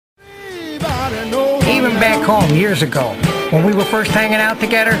Even back home years ago, when we were first hanging out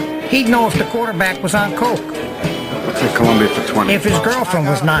together, he'd know if the quarterback was on coke. I'll take Columbia for 20. If his girlfriend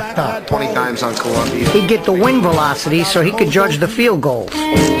was knocked up, 20 times on Columbia. he'd get the wing velocity so he could judge the field goals.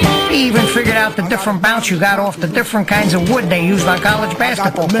 He even figured out the different bounce you got off the different kinds of wood they used on college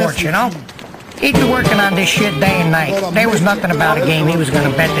basketball courts, you know? He'd be working on this shit day and night. There was nothing about a game he was going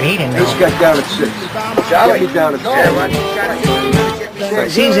to bet that he didn't know. This got down at 6. Charlie, get me down at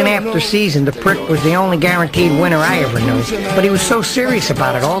 6. Season after season, the prick was the only guaranteed winner I ever knew. But he was so serious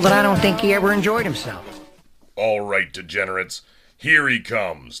about it all that I don't think he ever enjoyed himself. All right, degenerates, here he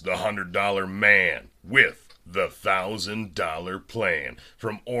comes, the $100 man with the $1,000 plan.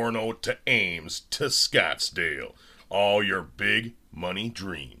 From Orono to Ames to Scottsdale. All your big money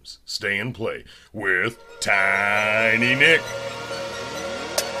dreams. Stay and play with Tiny Nick.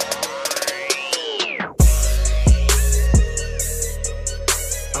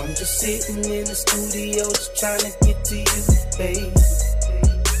 I'm just sitting in the studio just trying to get to you, babe.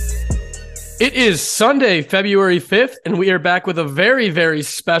 It is Sunday, February 5th, and we are back with a very, very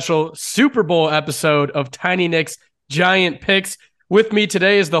special Super Bowl episode of Tiny Nick's Giant Picks. With me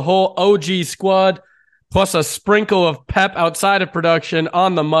today is the whole OG squad, plus a sprinkle of pep outside of production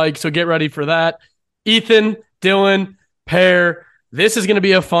on the mic, so get ready for that. Ethan, Dylan, Pear, this is going to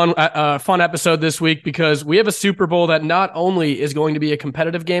be a fun episode this week because we have a Super Bowl that not only is going to be a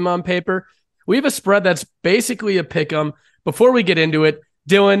competitive game on paper, we have a spread that's basically a pick 'em. Before we get into it,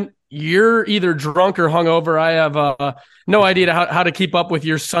 Dylan, you're either drunk or hungover. I have no idea how to keep up with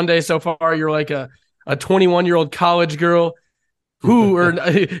your Sunday so far. You're like a 21-year-old college girl.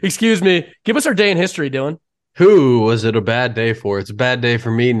 Excuse me, give us our day in history, Dylan. Who was it a bad day for? It's a bad day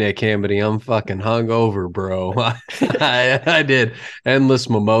for me, Nick Hamity. I'm fucking hungover, bro. I did endless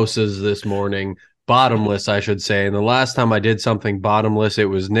mimosas this morning. Bottomless, I should say. And the last time I did something bottomless, it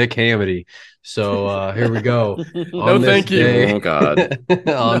was Nick Hamity. So here we go. No, thank you. Day, oh, God.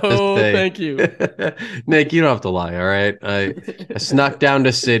 No, thank you. Nick, you don't have to lie, all right? I snuck down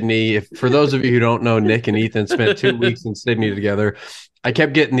to Sydney. For those of you who don't know, Nick and Ethan spent 2 weeks in Sydney together. I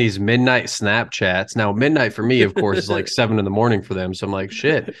kept getting these midnight Snapchats. Now, midnight for me, of course, is like 7 a.m. for them. So I'm like,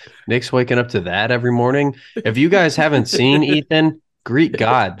 shit, Nick's waking up to that every morning. If you guys haven't seen Ethan, Greek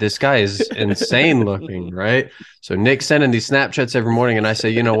God, this guy is insane looking, right? So Nick's sending these Snapchats every morning, and I say,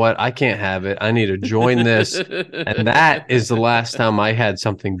 you know what? I can't have it. I need to join this. And that is the last time I had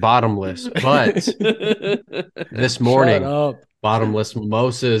something bottomless. But this morning, bottomless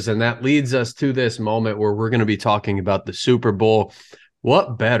mimosas. And that leads us to this moment where we're going to be talking about the Super Bowl.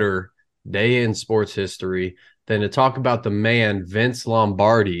 What better day in sports history than to talk about the man, Vince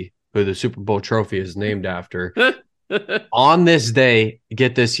Lombardi, who the Super Bowl trophy is named after. On this day,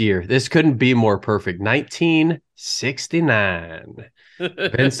 get this year, this couldn't be more perfect. 1969.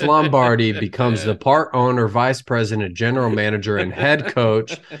 Vince Lombardi becomes the part owner, vice president, general manager, and head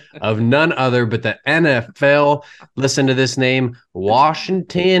coach of none other but the NFL. Listen to this name,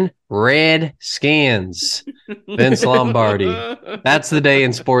 Washington Redskins. Vince Lombardi. That's the day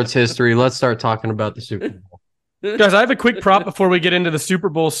in sports history. Let's start talking about the Super Bowl. Guys, I have a quick prop before we get into the Super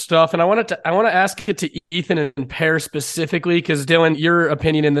Bowl stuff, and I want to ask it to Ethan and Pear specifically, because Dylan, your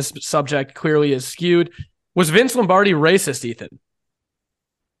opinion in this subject clearly is skewed. Was Vince Lombardi racist, Ethan?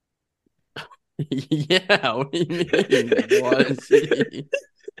 Yeah, what do you mean? Was he?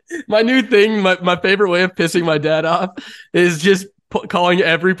 My new thing, my favorite way of pissing my dad off is just calling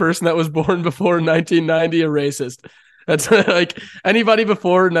every person that was born before 1990 a racist. That's like anybody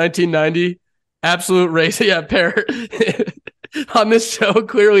before 1990. Absolute race. Yeah, Pear. On this show,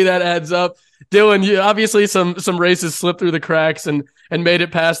 clearly that adds up. Dylan, you obviously some races slipped through the cracks and made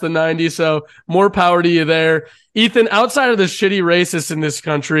it past the 90s, so more power to you there. Ethan, outside of the shitty racists in this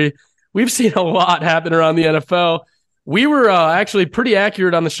country, we've seen a lot happen around the NFL. We were actually pretty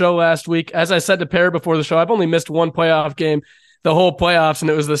accurate on the show last week. As I said to Pear before the show, I've only missed one playoff game the whole playoffs,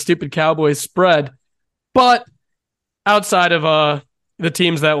 and it was the stupid Cowboys spread. But outside of the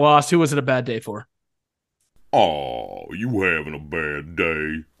teams that lost, who was it a bad day for? Oh, you having a bad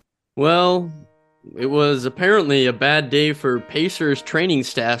day. Well, it was apparently a bad day for Pacers training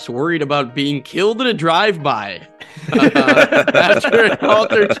staffs worried about being killed in a drive-by after an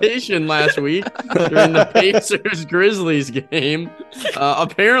altercation last week during the Pacers-Grizzlies game.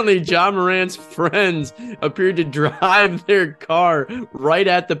 Apparently, John Morant's friends appeared to drive their car right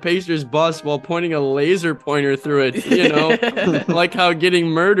at the Pacers bus while pointing a laser pointer through it, you know, like how getting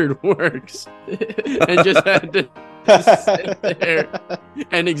murdered works, and just had to sit there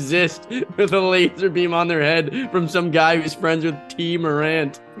and exist with a laser beam on their head from some guy who's friends with T.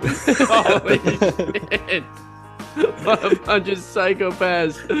 Morant. Holy shit. a bunch of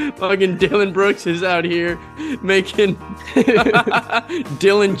psychopaths. Fucking Dylan Brooks is out here making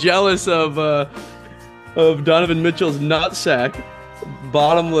Dylan jealous of Donovan Mitchell's nutsack.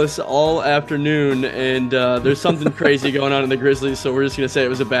 Bottomless all afternoon, and there's something crazy going on in the Grizzlies, so we're just going to say it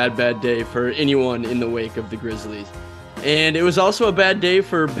was a bad day for anyone in the wake of the Grizzlies. And it was also a bad day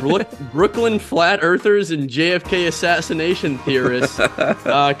for Brooklyn flat earthers and JFK assassination theorists,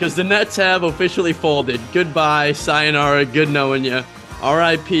 because the Nets have officially folded. Goodbye, sayonara, good knowing ya.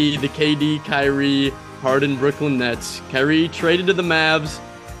 R.I.P. the KD, Kyrie, Harden Brooklyn Nets. Kyrie traded to the Mavs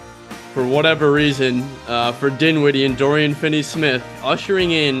for whatever reason, for Dinwiddie and Dorian Finney-Smith,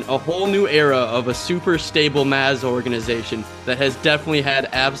 ushering in a whole new era of a super stable Mavs organization that has definitely had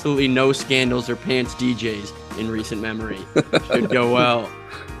absolutely no scandals or pants DJs in recent memory. Should go well.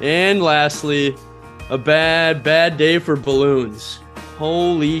 And lastly, a bad day for balloons.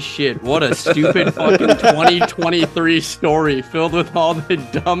 Holy shit, what a stupid fucking 2023 story filled with all the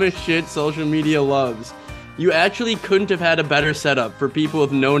dumbest shit social media loves. You actually couldn't have had a better setup for people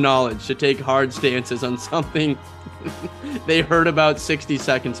with no knowledge to take hard stances on something they heard about 60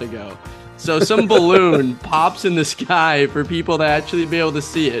 seconds ago. So some balloon pops in the sky for people to actually be able to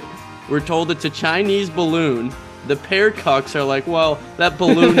see it. We're told it's a Chinese balloon. The pair cucks are like, well, that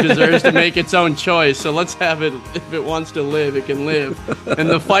balloon deserves to make its own choice, so let's have it. If it wants to live, it can live. And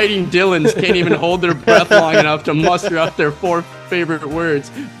the fighting Dylans can't even hold their breath long enough to muster out their 4 favorite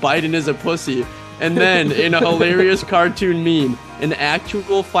words. Biden is a pussy. And then, in a hilarious cartoon meme, an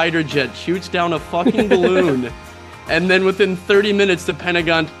actual fighter jet shoots down a fucking balloon. And then within 30 minutes, the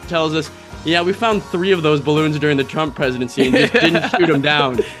Pentagon tells us, yeah, we found 3 of those balloons during the Trump presidency and just didn't shoot them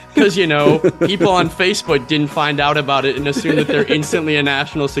down. Because, people on Facebook didn't find out about it and assume that they're instantly a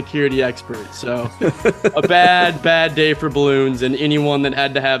national security expert. So, a bad day for balloons and anyone that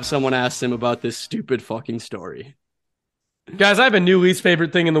had to have someone ask them about this stupid fucking story. Guys, I have a new least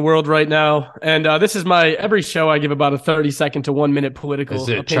favorite thing in the world right now. And this is every show I give about a 30-second to 1-minute political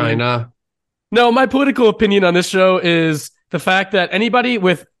opinion. Is it China? No, my political opinion on this show is the fact that anybody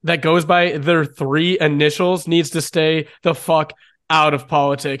that goes by their 3 initials needs to stay the fuck out of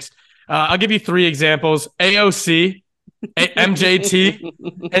politics. I'll give you 3 examples: AOC, MJT,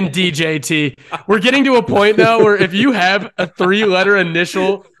 and DJT. We're getting to a point now where if you have a 3-letter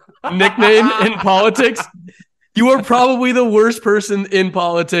initial nickname in politics, you are probably the worst person in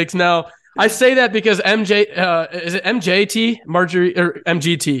politics. Now, I say that because is it MJT, Marjorie, or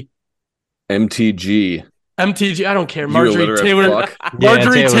MGT? MTG. MTG, I don't care. Marjorie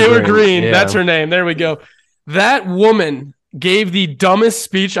Taylor Greene. Yeah. That's her name. There we go. That woman gave the dumbest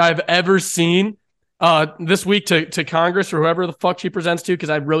speech I've ever seen this week to Congress or whoever the fuck she presents to, because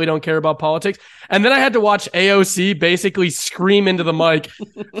I really don't care about politics. And then I had to watch AOC basically scream into the mic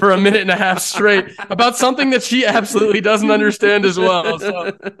for a minute and a half straight about something that she absolutely doesn't understand as well.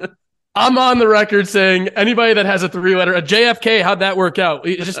 So I'm on the record saying anybody that has a 3-letter, a JFK, how'd that work out?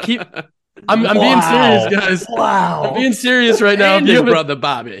 Just keep... I'm being serious, guys. Wow. I'm being serious right now. And his brother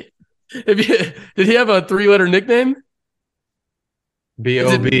Bobby. Did he have a 3-letter nickname?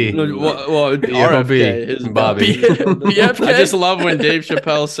 B.O.B. Well, B.O.B. His Bobby. BFK? I just love when Dave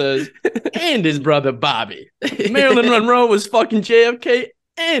Chappelle says, and his brother Bobby. Marilyn Monroe was fucking JFK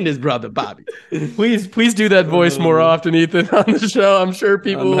and his brother Bobby. Please do that voice more often, Ethan, on the show. I'm sure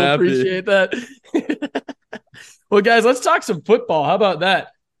people will appreciate that. Well, guys, let's talk some football. How about that?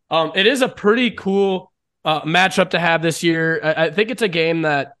 It is a pretty cool matchup to have this year. I think it's a game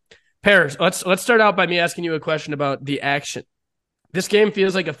that pairs. Let's start out by me asking you a question about the action. This game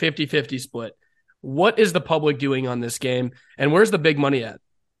feels like a 50-50 split. What is the public doing on this game, and where's the big money at?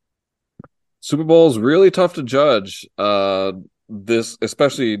 Super Bowl is really tough to judge. This,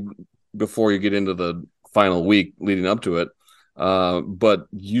 especially before you get into the final week leading up to it. But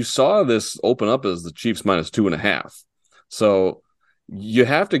you saw this open up as the Chiefs -2.5. So you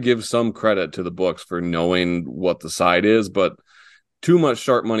have to give some credit to the books for knowing what the side is, but too much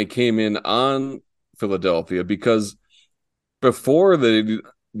sharp money came in on Philadelphia because before the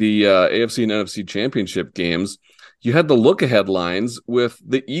AFC and NFC championship games, you had the look-ahead lines with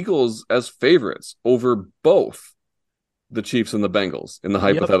the Eagles as favorites over both the Chiefs and the Bengals in the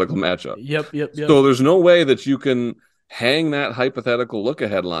hypothetical matchup. Yep. So there's no way that you can hang that hypothetical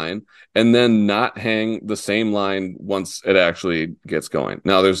look-ahead line and then not hang the same line once it actually gets going.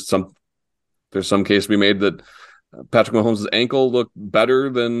 Now, there's some case to be made that Patrick Mahomes' ankle looked better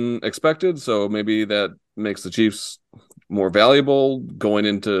than expected, so maybe that makes the Chiefs more valuable going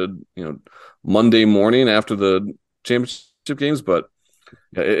into Monday morning after the championship games. But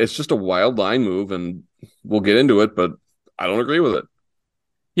it's just a wild line move, and we'll get into it, but I don't agree with it.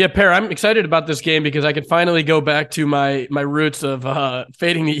 Yeah, Per, I'm excited about this game because I could finally go back to my roots of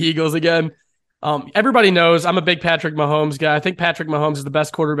fading the Eagles again. Everybody knows I'm a big Patrick Mahomes guy. I think Patrick Mahomes is the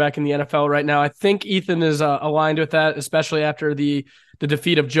best quarterback in the NFL right now. I think Ethan is aligned with that, especially after the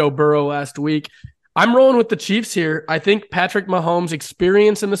defeat of Joe Burrow last week. I'm rolling with the Chiefs here. I think Patrick Mahomes'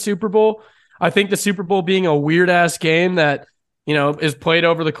 experience in the Super Bowl, I think the Super Bowl being a weird-ass game that, is played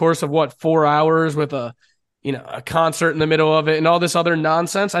over the course of, 4 hours with a concert in the middle of it and all this other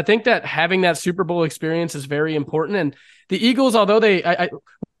nonsense. I think that having that Super Bowl experience is very important. And the Eagles, although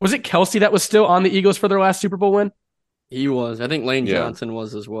was it Kelsey that was still on the Eagles for their last Super Bowl win? He was. I think Lane Johnson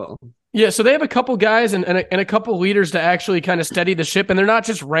was as well. Yeah, so they have a couple guys and a couple leaders to actually kind of steady the ship, and they're not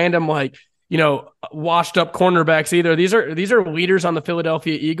just random washed up cornerbacks either. These are leaders on the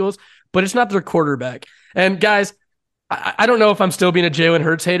Philadelphia Eagles, but it's not their quarterback. And guys, I don't know if I'm still being a Jalen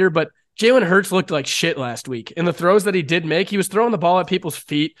Hurts hater, but Jalen Hurts looked like shit last week. In the throws that he did make, he was throwing the ball at people's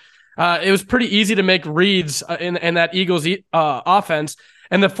feet. It was pretty easy to make reads in that Eagles offense.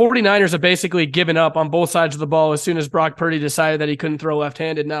 And the 49ers have basically given up on both sides of the ball as soon as Brock Purdy decided that he couldn't throw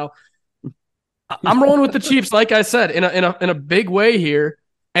left-handed. Now, I'm rolling with the Chiefs, like I said, in a big way here.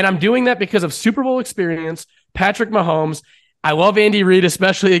 And I'm doing that because of Super Bowl experience, Patrick Mahomes. I love Andy Reid,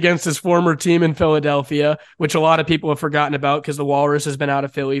 especially against his former team in Philadelphia, which a lot of people have forgotten about because the Walrus has been out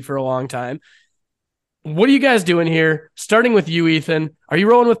of Philly for a long time. What are you guys doing here? Starting with you, Ethan. Are you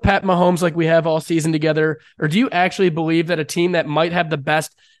rolling with Pat Mahomes like we have all season together? Or do you actually believe that a team that might have the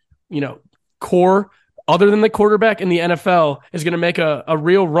best, core other than the quarterback in the NFL is going to make a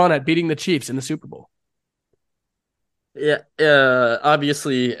real run at beating the Chiefs in the Super Bowl? Yeah,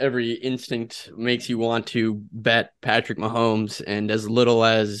 obviously every instinct makes you want to bet Patrick Mahomes, and as little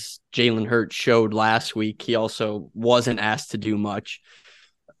as Jalen Hurts showed last week, he also wasn't asked to do much.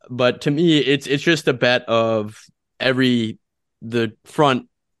 But to me, it's just a bet of the front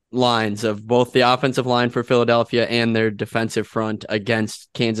lines of both the offensive line for Philadelphia and their defensive front against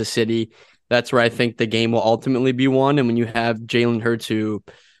Kansas City. That's where I think the game will ultimately be won. And when you have Jalen Hurts, who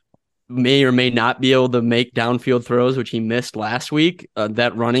may or may not be able to make downfield throws, which he missed last week,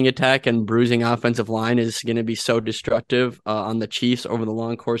 that running attack and bruising offensive line is going to be so destructive on the Chiefs over the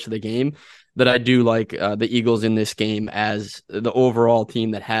long course of the game that I do like the Eagles in this game as the overall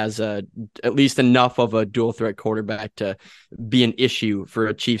team that has at least enough of a dual threat quarterback to be an issue for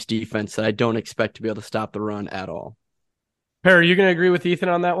a Chiefs defense that I don't expect to be able to stop the run at all. Perry, are you going to agree with Ethan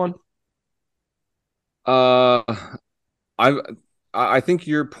on that one? I think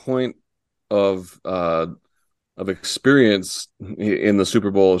your point of experience in the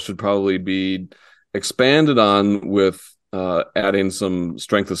Super Bowl should probably be expanded on with adding some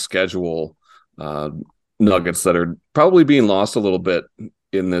strength of schedule nuggets that are probably being lost a little bit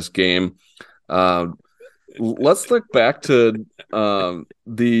in this game. Let's look back to oh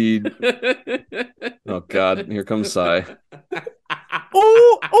God, here comes Cy.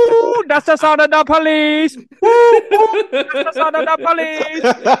 Ooh, ooh, that's the sound of the police. Ooh, ooh, that's the sound of the police.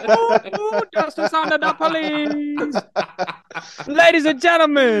 Ooh, ooh, that's the sound of the police. Ladies and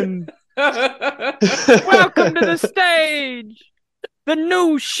gentlemen, welcome to the stage, the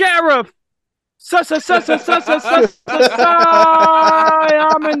new sheriff,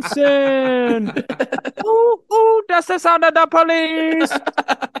 Amundsen. Ooh, ooh, that's the sound of the police.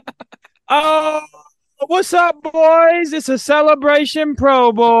 Oh, what's up, boys? It's a celebration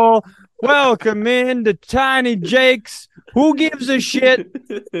Pro Bowl. Welcome in to Tiny Jake's. Who gives a shit?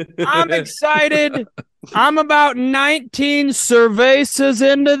 I'm excited. I'm about 19 cervezas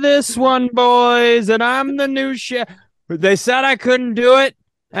into this one, boys, and I'm the new chef. They said I couldn't do it,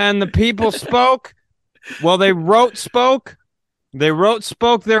 and the people spoke. Well, they spoke. They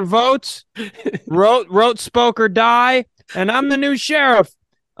spoke their votes. Wrote, spoke, or die, and I'm the new sheriff.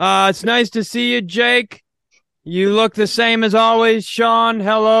 It's nice to see you, Jake. You look the same as always, Sean.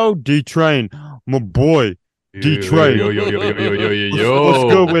 Hello, D-Train, my boy. D-Train. Yo.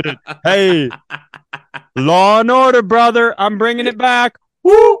 What's good with it? Hey, Law and Order, brother. I'm bringing it back.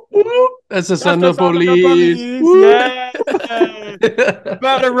 Woo, woo. That's the sound of police. Yeah.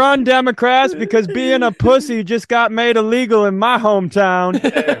 Better run, Democrats, because being a pussy just got made illegal in my hometown.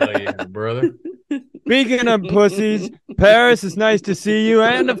 Hell yeah, brother. Speaking of pussies, Paris, it's nice to see you.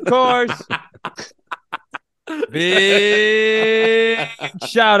 And of course, big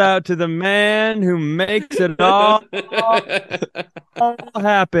shout out to the man who makes it all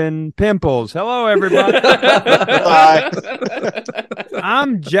happen. Pimples. Hello, everybody. Hi.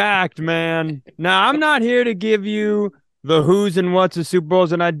 I'm jacked, man. Now, I'm not here to give you the who's and what's of Super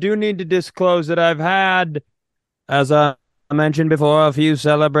Bowls, and I do need to disclose that I've had, as I mentioned before a few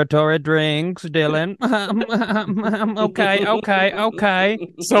celebratory drinks, Dylan. Okay.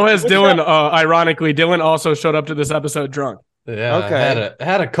 So has What's Dylan. up? Ironically, Dylan also showed up to this episode drunk. Yeah, Okay. I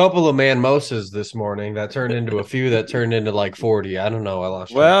had a couple of mimosas this morning that turned into a few that turned into like 40. I don't know. I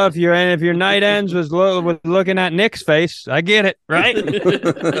lost track. Well, if your night ends was looking at Nick's face, I get it, right?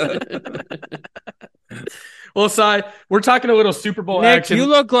 Well, Cy, we're talking a little Super Bowl Nick, action. you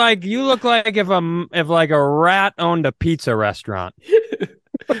look like if like a rat owned a pizza restaurant.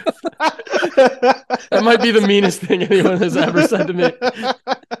 That might be the meanest thing anyone has ever said to me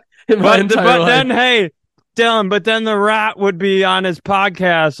in my entire life. Then, hey, Dylan, but then the rat would be on his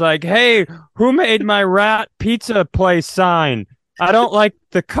podcast like, hey, who made my rat pizza place sign? I don't like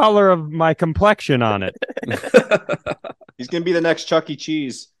the color of my complexion on it. He's gonna be the next Chuck E.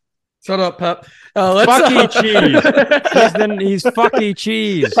 Cheese. Shut up, Pep. Fucky cheese. He's fucky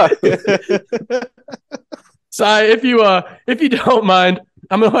cheese. Cy, if you don't mind,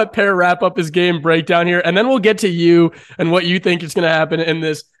 I'm gonna let Pear wrap up his game breakdown here, and then we'll get to you and what you think is gonna happen in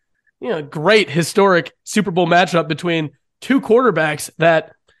this, great historic Super Bowl matchup between two quarterbacks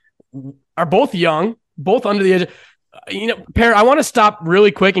that are both young, both under the age. Pear, I want to stop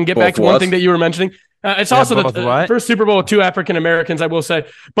really quick and get back to one thing that you were mentioning. It's also the first Super Bowl with two African Americans, I will say.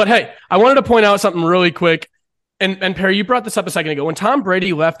 But hey, I wanted to point out something really quick. And Perry, you brought this up a second ago. When Tom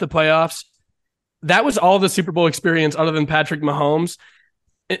Brady left the playoffs, that was all the Super Bowl experience other than Patrick Mahomes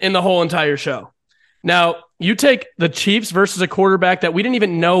in the whole entire show. Now, you take the Chiefs versus a quarterback that we didn't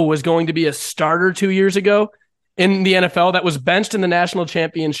even know was going to be a starter 2 years ago in the NFL that was benched in the national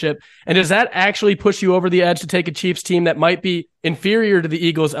championship. And does that actually push you over the edge to take a Chiefs team that might be inferior to the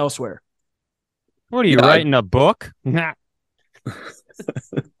Eagles elsewhere? What are you writing a book?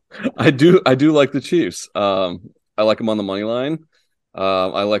 I do like the Chiefs. I like them on the money line.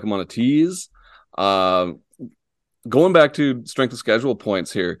 I like them on a tease. Going back to strength of schedule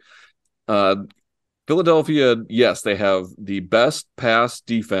points here. Philadelphia, yes, they have the best pass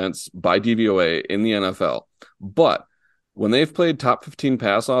defense by DVOA in the NFL. But when they've played top 15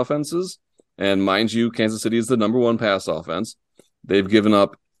 pass offenses, and mind you, Kansas City is the number one pass offense, they've given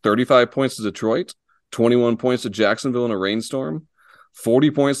up 35 points to Detroit, 21 points to Jacksonville in a rainstorm,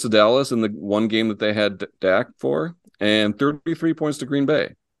 40 points to Dallas in the one game that they had Dak for, and 33 points to Green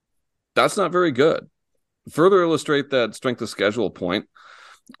Bay. That's not very good. Further illustrate that strength of schedule point,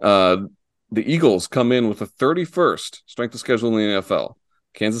 the Eagles come in with the 31st strength of schedule in the NFL.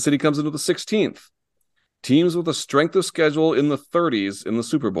 Kansas City comes in with the 16th. Teams with a strength of schedule in the 30s in the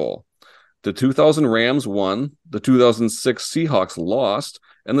Super Bowl. The 2000 Rams won, the 2006 Seahawks lost,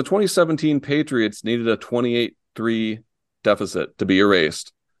 and the 2017 Patriots needed a 28-3 deficit to be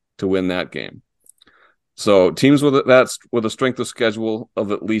erased to win that game. So teams with a strength of schedule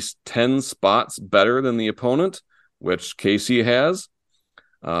of at least 10 spots better than the opponent, which KC has,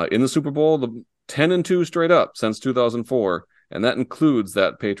 in the Super Bowl, the 10-2 straight up since 2004, and that includes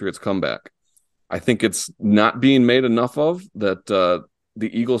that Patriots comeback. I think it's not being made enough of that.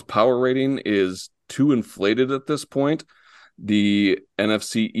 The Eagles' power rating is too inflated at this point. The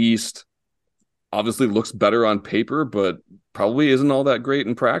NFC East obviously looks better on paper, but probably isn't all that great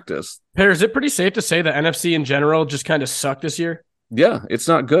in practice. Pear, is it pretty safe to say the NFC in general just kind of sucked this year? Yeah, it's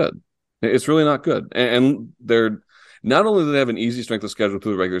not good. It's really not good. And they're not only do they have an easy strength of schedule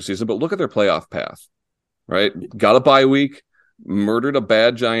through the regular season, but look at their playoff path, right? Got a bye week, murdered a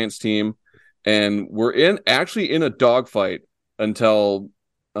bad Giants team, and we're actually in a dogfight until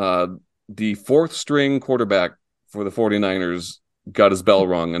the fourth string quarterback for the 49ers got his bell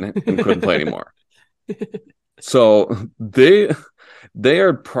rung and couldn't play anymore. So they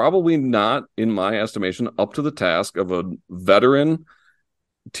are probably not, in my estimation, up to the task of a veteran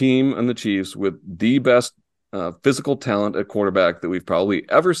team and the Chiefs with the best physical talent at quarterback that we've probably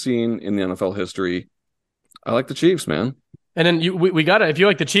ever seen in the NFL history. I like the Chiefs, man. And then we got to, if you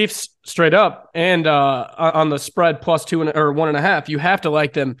like the Chiefs straight up and on the spread plus 2 or 1.5, you have to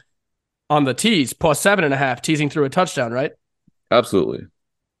like them on the tease plus 7.5, teasing through a touchdown, right? Absolutely.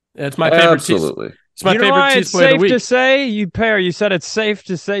 It's my favorite. Absolutely. It's my favorite tease play of the week. It's safe to say, Pear, you said it's safe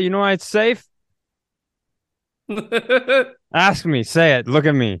to say. You know why it's safe? Ask me. Say it. Look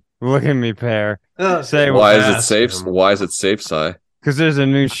at me. Look at me, Pear. Say why is it safe? Why is it safe, Cy? Because there's a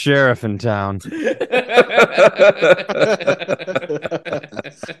new sheriff in town.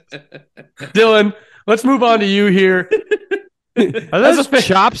 Dylan, let's move on to you here. Are those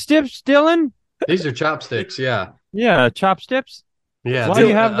chopsticks, Dylan? These are chopsticks, yeah. Yeah, chopsticks? Yeah. Why do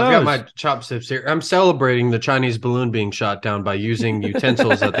you have those? I've got my chopsticks here. I'm celebrating the Chinese balloon being shot down by using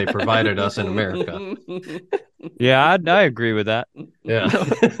utensils that they provided us in America. Yeah, I agree with that. Yeah.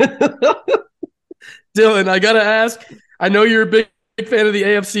 Dylan, I got to ask, I know you're a big fan of the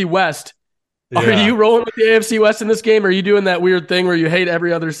AFC West. Are Yeah. you rolling with the AFC West in this game? Or are you doing that weird thing where you hate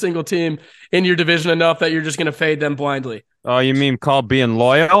every other single team in your division enough that you're just going to fade them blindly? Oh, you mean called being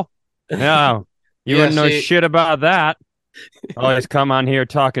loyal? No, you Yeah, wouldn't know see- shit about that. Always come on here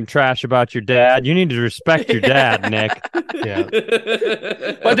talking trash about your dad. You need to respect your dad, Nick. Yeah.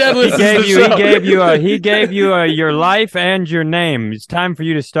 My dad He listens to the gave show. he gave you your life and your name. It's time for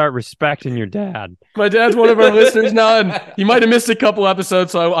you to start respecting your dad. My dad's one of our listeners now, and he might have missed a couple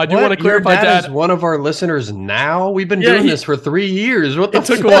episodes, so I do What? want to clarify, Your dad Dad. is one of our listeners now. We've been Yeah, doing he- this for 3 years. What the It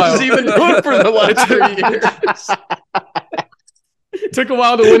took a fuck while. has he been doing for the last 3 years? It took a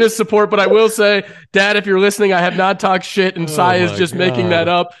while to win his support, but I will say, Dad, if you're listening, I have not talked shit, and Oh Sai is my just making God. that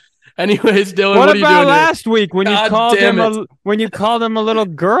up. Anyways, Dylan, What what are you about doing here? last week when you God called damn him a little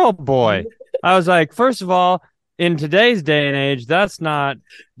girl boy? I was like, first of all, in today's day and age, that's pretty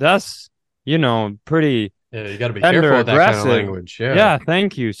Yeah, you got to be tender careful with that kind of aggressive. language. Yeah,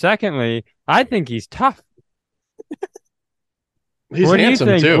 thank you. Secondly, I think he's tough. He's what do you handsome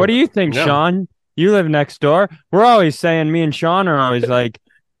think? too. What do you think, Yeah. Sean? You live next door. We're always saying, me and Sean are always like,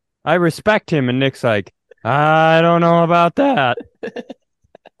 I respect him, and Nick's like, I don't know about that.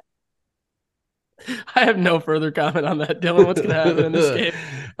 I have no further comment on that, Dylan. What's going to happen in this game?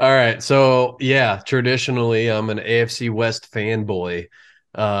 All right. So, yeah, traditionally, I'm an AFC West fanboy.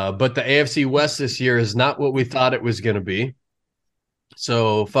 But the AFC West this year is not what we thought it was going to be.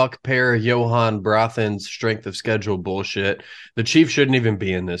 So, fuck pair Johan Brothen's strength of schedule bullshit. The Chiefs shouldn't even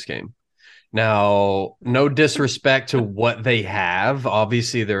be in this game. Now, no disrespect to what they have.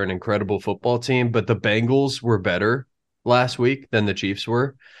 Obviously, they're an incredible football team, but the Bengals were better last week than the Chiefs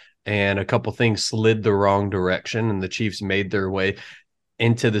were. And a couple things slid the wrong direction, and the Chiefs made their way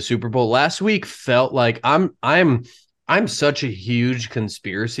into the Super Bowl. Last week felt like I'm such a huge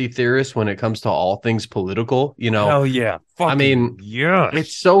conspiracy theorist when it comes to all things political. You know, Hell yeah. I mean, yes.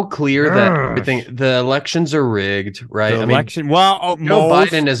 it's so clear that Yes. everything, the elections are rigged, right? The I mean, election. Well, Joe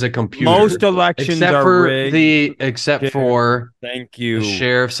most, Biden is a computer. most elections except are for rigged. except Yeah. for Thank the you.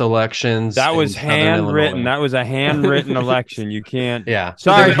 sheriff's elections. That in was Southern handwritten. Illinois. That was a handwritten election. You can't. Yeah.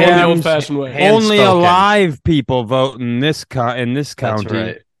 Sorry, They're going the Dems. old-fashioned way. Hand-spoken. Only alive people vote in this That's county.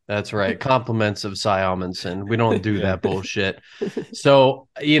 right. That's right. Compliments of Cy Amundsen. We don't do that bullshit. So,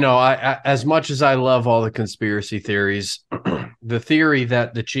 you know, I as much as I love all the conspiracy theories, the theory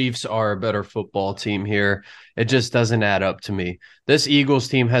that the Chiefs are a better football team here, it just doesn't add up to me. This Eagles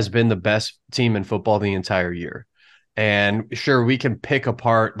team has been the best team in football the entire year. And sure, we can pick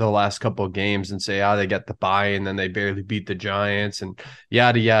apart the last couple of games and say, they got the bye and then they barely beat the Giants and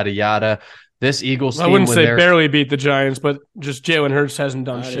yada, yada, yada. This Eagles team, I wouldn't when say they're- barely beat the Giants, but just Jalen Hurts hasn't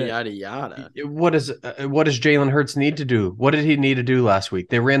done Yada, shit. yada, yada. What does Jalen Hurts need to do? What did he need to do last week?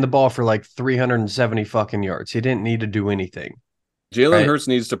 They ran the ball for like 370 fucking yards. He didn't need to do anything. Jalen Right. Hurts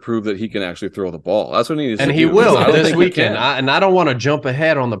needs to prove that he can actually throw the ball. That's what he needs And to he do. will I don't this think he weekend. can. I don't want to jump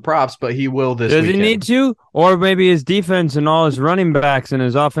ahead on the props, but he will this Does weekend. he need to? Or maybe his defense and all his running backs and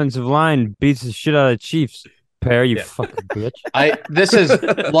his offensive line beats the shit out of the Chiefs. Pair, you Yeah. fucking bitch. This is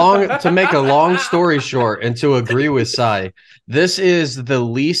long to make a long story short and to agree with Cy. This is the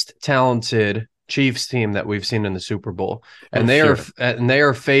least talented Chiefs team that we've seen in the Super Bowl. And they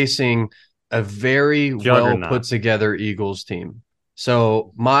are facing a very well Juggernaut. put together Eagles team.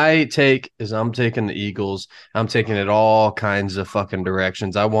 So my take is I'm taking the Eagles. I'm taking it all kinds of fucking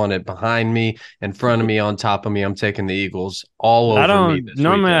directions. I want it behind me, in front of me, on top of me. I'm taking the Eagles all over I me don't this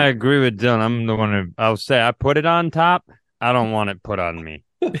normally I weekend. agree with Dylan. I'm the one who I'll say I put it on top. I don't want it put on me.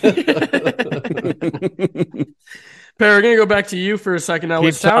 Perry, we're going to go back to you for a second now. Keep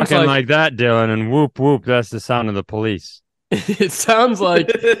It sounds talking like, like that, Dylan, and whoop whoop. That's the sound of the police. it sounds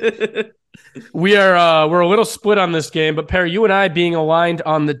like we're a little split on this game, but Perry, you and I being aligned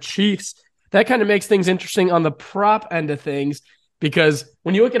on the Chiefs, that kind of makes things interesting on the prop end of things, because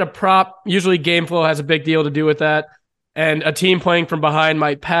when you look at a prop, usually game flow has a big deal to do with that, and a team playing from behind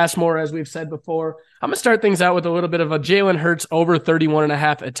might pass more, as we've said before. I'm going to start things out with a little bit of a Jalen Hurts over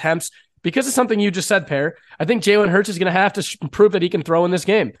 31.5 attempts, because of something you just said, Pear. I think Jalen Hurts is going to have to prove that he can throw in this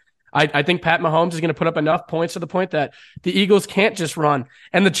game. I think Pat Mahomes is going to put up enough points to the point that the Eagles can't just run.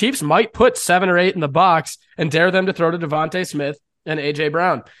 And the Chiefs might put 7 or 8 in the box and dare them to throw to Devontae Smith and A.J.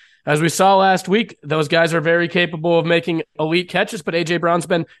 Brown. As we saw last week, those guys are very capable of making elite catches, but A.J. Brown's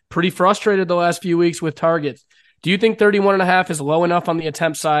been pretty frustrated the last few weeks with targets. Do you think 31.5 is low enough on the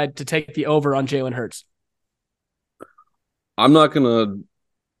attempt side to take the over on Jalen Hurts? I'm not going to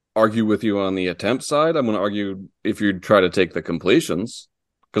argue with you on the attempt side. I'm going to argue if you try to take the completions,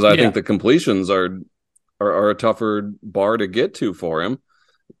 because I think the completions are a tougher bar to get to for him.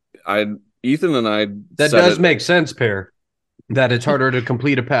 Ethan and I That said does it- make sense, Pear. That it's harder to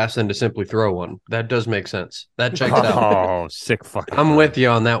complete a pass than to simply throw one. That does make sense. That checks out. Oh, sick fucking. I'm with you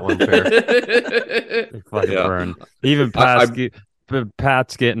on that one, Pear. Sick fucking Yeah. burn. Even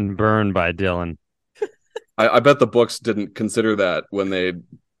Pat's getting burned by Dylan. I bet the books didn't consider that when they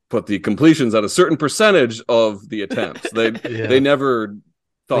put the completions at a certain percentage of the attempts. They never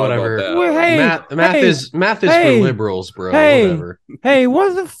thought Whatever. about that. Well, hey, math is hey, for liberals, bro. hey. Whatever. Hey,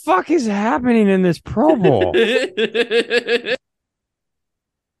 what the fuck is happening in this Pro Bowl?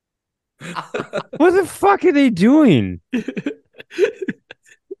 What the fuck are they doing?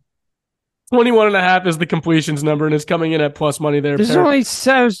 21.5 is the completions number, and it's coming in at plus money there.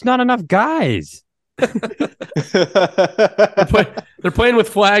 There's not enough guys. They're playing with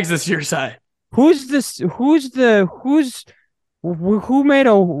flags this year, Si. Who made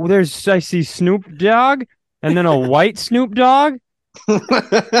I see Snoop Dogg and then a white Snoop Dogg.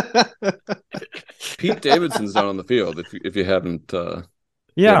 Pete Davidson's down on the field. If you haven't,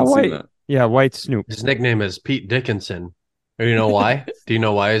 white Snoop. His nickname is Pete Dickinson. Do you know why? Do you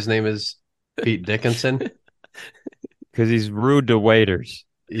know why his name is Pete Dickinson? Because he's rude to waiters.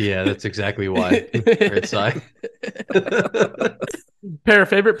 Yeah, that's exactly why. Right side. Pear,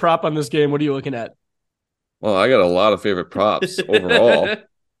 favorite prop on this game? What are you looking at? Well, I got a lot of favorite props overall.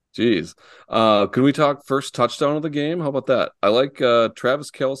 Jeez. Can we talk first touchdown of the game? How about that? I like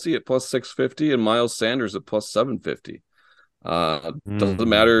Travis Kelce at plus 650 and Miles Sanders at plus 750. Doesn't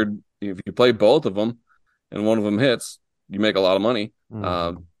matter if you play both of them and one of them hits, you make a lot of money.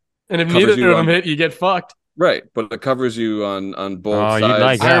 And if neither of them hit, you get fucked. Right, but it covers you on both sides.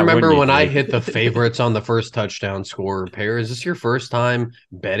 Like I remember when I hit the favorites on the first touchdown scorer. Pear, is this your first time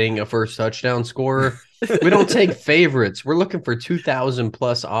betting a first touchdown scorer? We don't take favorites. We're looking for 2,000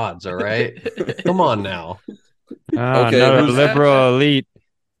 plus odds. All right, come on now. Okay, another liberal elite.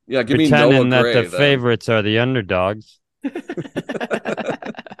 Yeah, give me pretending Noah that Gray, the then. favorites are the underdogs.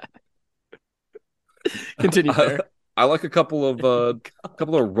 Continue there. I like a couple of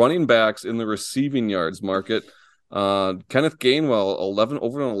running backs in the receiving yards market. Kenneth Gainwell,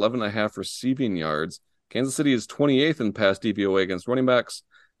 11.5 receiving yards. Kansas City is 28th in pass DVOA against running backs,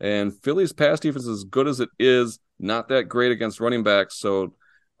 and Philly's pass defense is as good as it is, not that great against running backs. So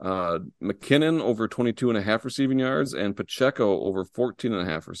McKinnon over 22.5 receiving yards, and Pacheco over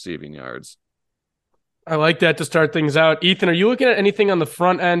 14.5 receiving yards. I like that to start things out. Ethan, are you looking at anything on the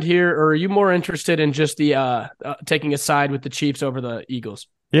front end here, or are you more interested in just the taking a side with the Chiefs over the Eagles?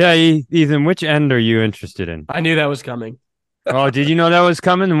 Yeah, Ethan, which end are you interested in? I knew that was coming. Oh, did you know that was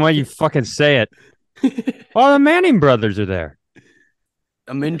coming? And why you fucking say it? Oh, the Manning brothers are there.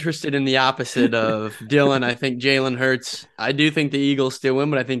 I'm interested in the opposite of Dylan. I think Jalen Hurts. I do think the Eagles still win,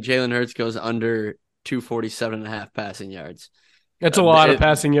 but I think Jalen Hurts goes under 247.5 passing yards. That's a lot of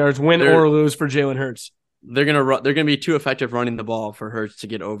passing yards, win or lose for Jalen Hurts. They're gonna be too effective running the ball for Hurts to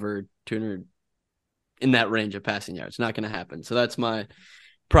get over 200 in that range of passing yards. Not gonna happen. So that's my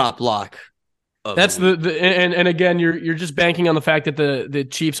prop lock. That's and again, you're just banking on the fact that the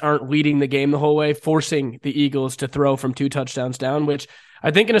Chiefs aren't leading the game the whole way, forcing the Eagles to throw from 2 touchdowns down, which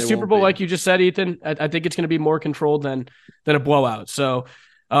I think in a Super Bowl, like you just said, Ethan, I think it's going to be more controlled than a blowout. So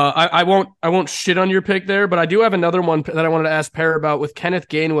I won't shit on your pick there, but I do have another one that I wanted to ask Pear about with Kenneth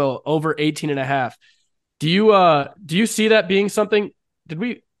Gainwell over 18.5. Do you see that being something?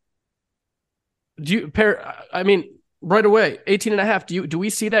 Pear? I mean, right away, 18.5. Do we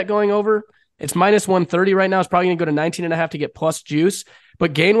see that going over? It's minus 130 right now. It's probably going to go to 19.5 to get plus juice.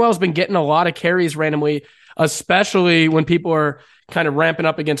 But Gainwell's been getting a lot of carries randomly, especially when people are kind of ramping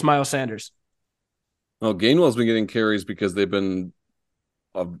up against Miles Sanders. Well, Gainwell's been getting carries because they've been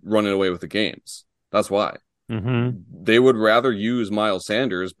running away with the games. That's why. Mm-hmm. They would rather use Miles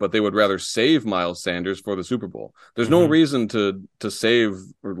Sanders, but they would rather save Miles Sanders for the Super Bowl. There's no reason to save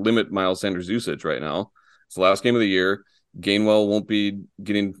or limit Miles Sanders' usage right now. It's the last game of the year. Gainwell won't be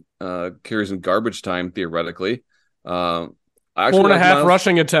getting carries in garbage time, theoretically. 4.5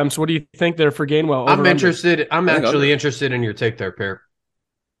 rushing attempts. What do you think there for Gainwell? I'm interested. I'm actually interested in your take there, Pear.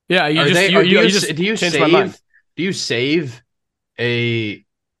 Yeah, do you save a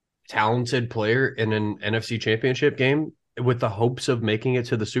talented player in an NFC Championship game with the hopes of making it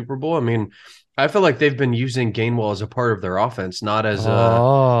to the Super Bowl? I mean, I feel like they've been using Gainwell as a part of their offense, not as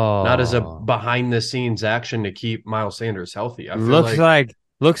a behind the scenes action to keep Miles Sanders healthy. I feel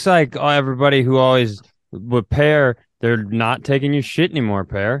looks like everybody who always would Pear, they're not taking your shit anymore,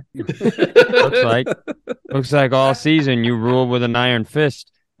 Pear. looks like all season you ruled with an iron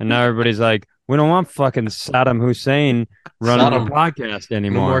fist, and now everybody's like, we don't want fucking Saddam Hussein running the podcast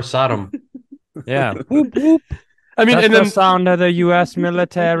anymore. No more Saddam. Yeah. Whoop, whoop. I mean, That's and the then sound of the U.S.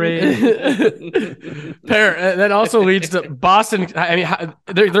 military. that also leads to Boston. I mean,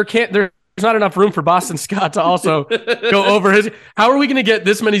 there's not enough room for Boston Scott to also go over his. How are we going to get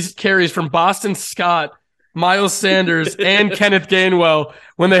this many carries from Boston Scott, Miles Sanders, and Kenneth Gainwell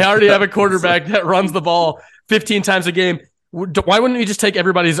when they already have a quarterback that runs the ball 15 times a game? Why wouldn't we just take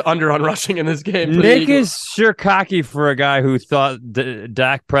everybody's under on rushing in this game? Nick is sure cocky for a guy who thought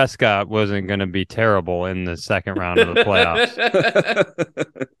Dak Prescott wasn't going to be terrible in the second round of the playoffs.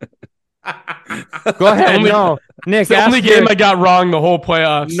 Go ahead. No, Nick. It's the only game I got wrong the whole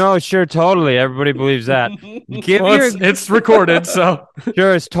playoffs. No, sure, totally. Everybody believes that. It's recorded, so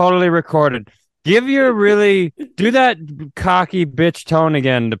sure, it's totally recorded. Do that cocky bitch tone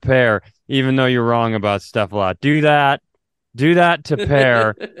again to Pear, even though you're wrong about stuff a lot. Do that to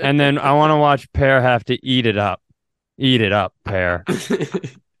Pear, and then I want to watch Pear have to eat it up. Eat it up, Pear.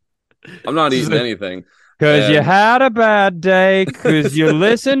 I'm not eating anything. Because you had a bad day, because you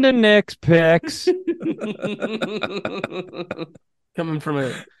listened to Nick's picks. Coming from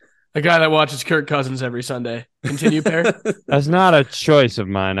a guy that watches Kirk Cousins every Sunday. Continue, Pear. That's not a choice of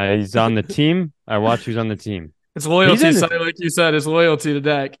mine. He's on the team. I watch who's on the team. It's loyalty, like you said, it's loyalty to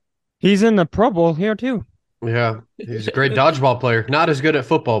Dak. He's in the Pro Bowl here, too. Yeah, he's a great dodgeball player. Not as good at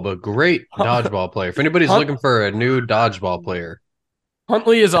football, but great dodgeball player. If anybody's looking for a new dodgeball player.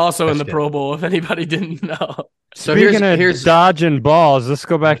 Huntley is also in the Pro Bowl, if anybody didn't know. So here's dodging balls. Let's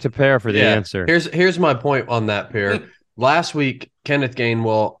go back to Pear for the answer. Here's my point on that, Pear. Last week, Kenneth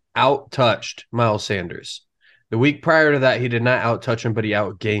Gainwell out-touched Miles Sanders. The week prior to that, he did not out-touch him, but he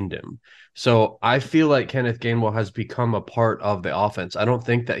outgained him. So I feel like Kenneth Gainwell has become a part of the offense. I don't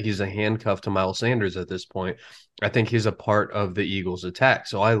think that he's a handcuff to Miles Sanders at this point. I think he's a part of the Eagles' attack.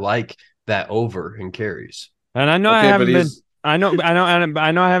 So I like that over in carries. And I know I haven't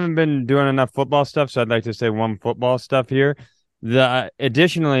been doing enough football stuff, so I'd like to say one football stuff here.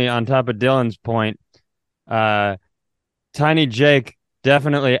 Additionally, on top of Dylan's point, Tiny Jake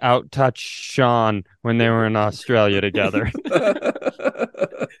definitely out-touched Sean when they were in Australia together.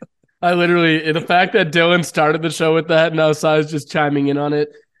 The fact that Dylan started the show with that and now Sai's just chiming in on it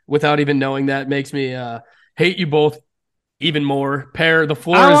without even knowing that makes me hate you both even more. Pear, the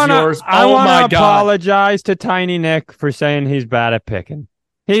floor is yours. I want to apologize to Tiny Nick for saying he's bad at picking.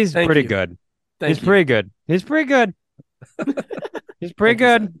 He's pretty good. He's pretty good. He's pretty good. He's pretty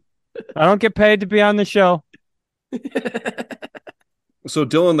good. I don't get paid to be on the show. So,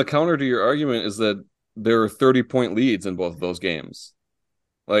 Dylan, the counter to your argument is that there are 30-point leads in both of those games.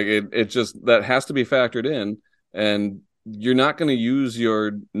 Like it just that has to be factored in, and you're not going to use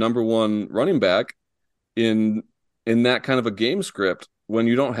your number one running back in that kind of a game script when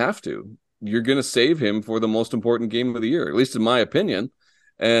you don't have to. You're going to save him for the most important game of the year, at least in my opinion.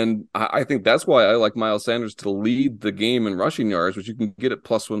 And I think that's why I like Miles Sanders to lead the game in rushing yards, which you can get at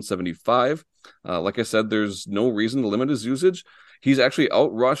plus 175. Like I said, there's no reason to limit his usage. He's actually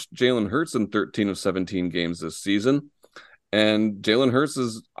outrushed Jalen Hurts in 13 of 17 games this season. And Jalen Hurts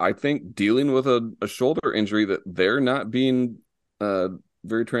is, I think, dealing with a shoulder injury that they're not being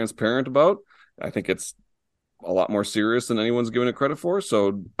very transparent about. I think it's a lot more serious than anyone's giving it credit for.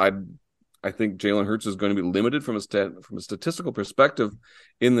 So I think Jalen Hurts is going to be limited from a statistical perspective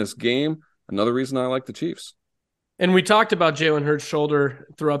in this game. Another reason I like the Chiefs. And we talked about Jalen Hurts' shoulder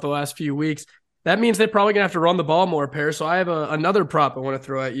throughout the last few weeks. That means they're probably going to have to run the ball more, Pear. So I have another prop I want to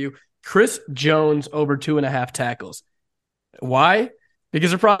throw at you. Chris Jones over 2.5 tackles. Why?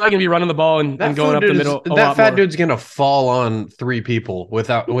 Because they're probably going to be running the ball and going up the middle. That fat dude's going to fall on 3 people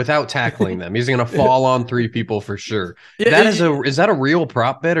without tackling them. He's going to fall on 3 people for sure. Yeah, is that a real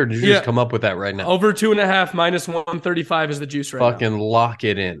prop bet, or did you just come up with that right now? Over 2.5 minus 135 is the juice right Fucking now. Lock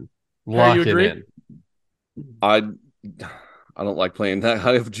it in. Lock it in. I don't like playing that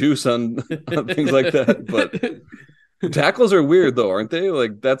high of juice on things like that, but tackles are weird though, aren't they?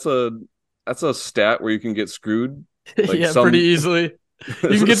 Like that's a stat where you can get screwed. Like pretty easily. You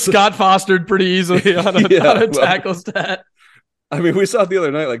can get Scott Fostered pretty easily on a tackle stat. I mean, we saw it the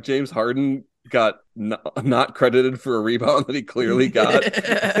other night, like James Harden got not credited for a rebound that he clearly got,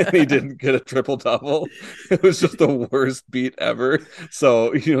 and he didn't get a triple-double. It was just the worst beat ever.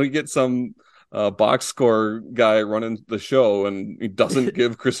 So, you get some box score guy running the show, and he doesn't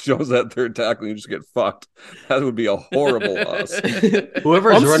give Chris Jones that third tackle, and you just get fucked. That would be a horrible loss.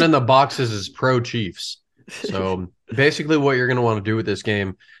 Whoever's running the boxes is pro Chiefs. So basically what you're going to want to do with this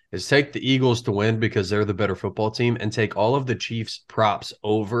game is take the Eagles to win because they're the better football team, and take all of the Chiefs props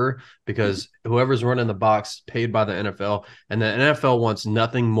over because whoever's running the box paid by the NFL, and the NFL wants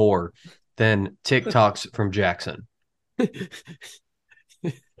nothing more than TikToks from Jackson.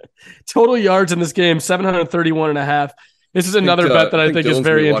 Total yards in this game, 731.5. This is another bet that I think is Dylan's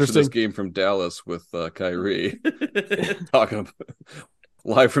very watching interesting. this game from Dallas with Kyrie. Talking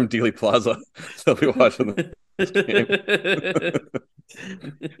live from Dealey Plaza. They'll be watching this game.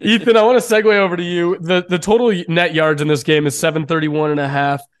 Ethan, I want to segue over to you. The total net yards in this game is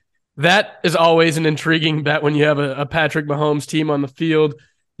 731.5. That is always an intriguing bet when you have a Patrick Mahomes team on the field.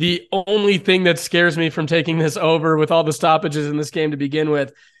 The only thing that scares me from taking this over with all the stoppages in this game to begin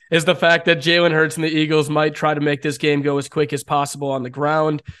with is the fact that Jalen Hurts and the Eagles might try to make this game go as quick as possible on the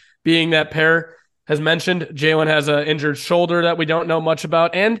ground. Being that Pear has mentioned, Jalen has an injured shoulder that we don't know much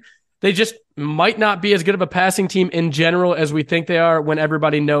about, and they just might not be as good of a passing team in general as we think they are when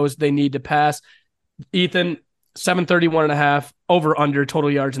everybody knows they need to pass. Ethan, 731.5 over under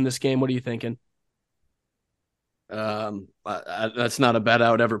total yards in this game. What are you thinking? That's not a bet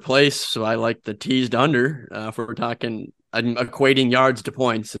I would ever place. So I like the teased under. If we're talking, I'm equating yards to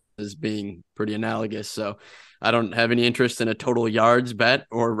points as being pretty analogous. So I don't have any interest in a total yards bet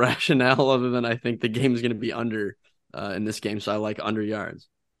or rationale other than I think the game is going to be under in this game. So I like under yards.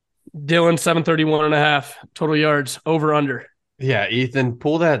 Dylan, 731.5 total yards over under. Yeah, Ethan,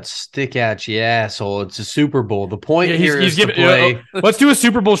 pull that stick at you, asshole. It's a Super Bowl. The point here is to play. Let's do a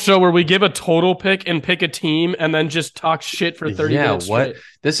Super Bowl show where we give a total pick and pick a team and then just talk shit for 30 minutes straight.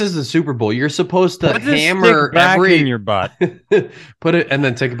 This is the Super Bowl. You're supposed to Put hammer back in your butt. Put it and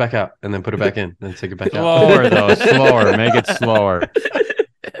then take it back out and then put it back in and take it back out. Slower, though. Slower. Make it slower.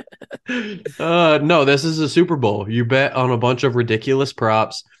 No, this is a Super Bowl. You bet on a bunch of ridiculous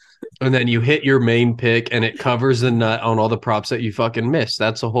props. And then you hit your main pick, and it covers the nut on all the props that you fucking missed.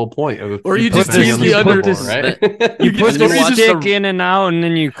 That's the whole point. Or you just tease the under, right? You put the stick in and out, and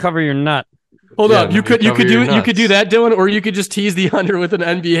then you cover your nut. Hold up, you could do that, Dylan, or you could just tease the under with an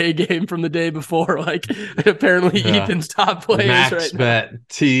NBA game from the day before, like apparently Ethan's top players Max right bet,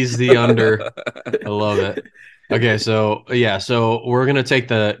 tease the under. I love it. Okay, so we're gonna take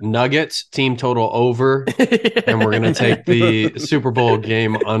the Nuggets team total over, and we're gonna take the Super Bowl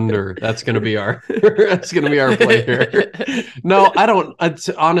game under. That's gonna be our play here. No, I don't.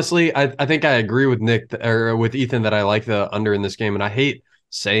 Honestly, I think I agree with Nick or with Ethan that I like the under in this game, and I hate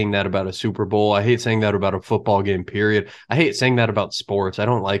saying that about a Super Bowl. I hate saying that about a football game. Period. I hate saying that about sports. I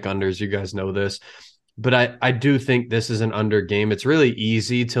don't like unders. You guys know this. But I do think this is an under game. It's really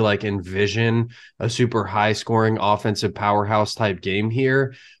easy to like envision a super high scoring offensive powerhouse type game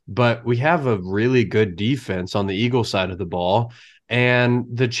here. But we have a really good defense on the Eagle side of the ball. And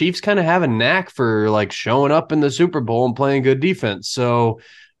the Chiefs kind of have a knack for like showing up in the Super Bowl and playing good defense. So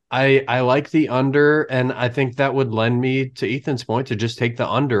I like the under. And I think that would lend me to Ethan's point to just take the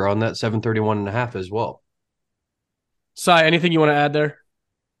under on that 731.5 as well. Cy, anything you want to add there?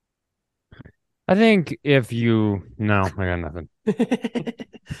 I think I got nothing.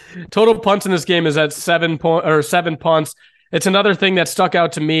 Total punts in this game is at 7 punts. It's another thing that stuck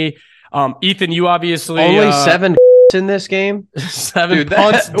out to me. Ethan, you obviously only 7 in this game. 7 Dude,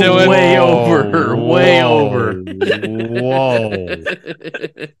 punts, Dylan. Way over. Whoa.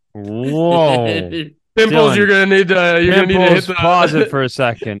 Pimples, Dylan, you're gonna need to hit the pause it for a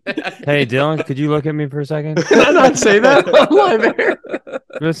second. Hey, Dylan, could you look at me for a second? Can I not say that on live air?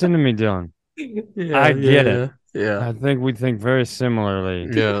 Listen to me, Dylan. Yeah, I get it. Yeah. I think we think very similarly.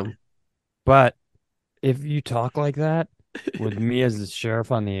 Yeah. But if you talk like that with me as the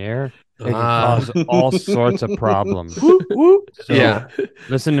sheriff on the air, it can cause all sorts of problems. So, yeah.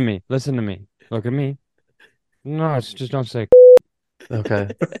 Listen to me. Look at me. No, it's just don't say. Okay.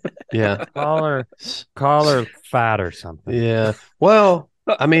 Yeah. Call her fat or something. Yeah. Well,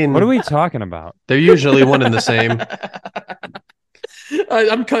 I mean, what are we talking about? They're usually one and the same.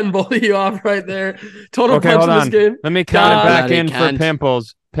 I'm cutting both of you off right there. Total okay, punch hold in this on. game. Let me count it back in for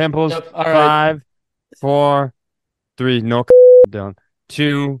Pimples. Pimples, Yep. All right. 5, 4, 3, no Dylan.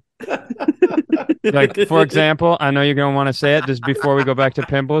 2. Like, for example, I know you're going to want to say it just before we go back to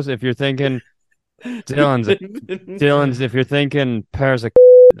Pimples. If you're thinking Dylan's, if you're thinking pairs of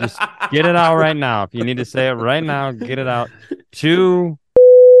just get it out right now. If you need to say it right now, get it out. 2,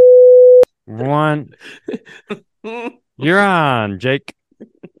 1. You're on, Jake.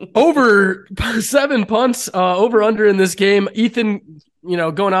 Over 7 punts, over under in this game. Ethan,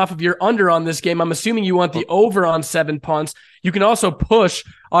 going off of your under on this game, I'm assuming you want the over on 7 punts. You can also push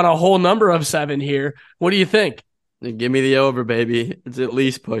on a whole number of 7 here. What do you think? Give me the over, baby. It's at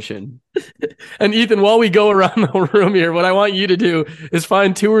least pushing. And Ethan, while we go around the room here, what I want you to do is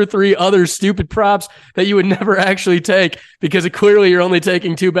find 2 or 3 other stupid props that you would never actually take because clearly you're only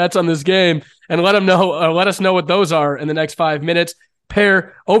taking 2 bets on this game, and let us know what those are in the next 5 minutes.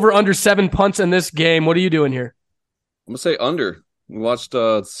 Pair over under 7 punts in this game. What are you doing here? I'm gonna say under. We watched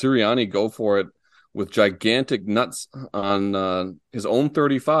Sirianni go for it with gigantic nuts on his own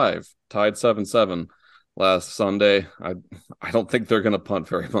 35, tied 7-7 last Sunday. I don't think they're going to punt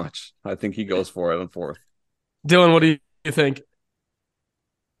very much. I think he goes for it on fourth. Dylan, what do you think?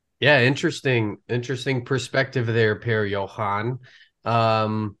 Yeah, interesting perspective there, Per Johan.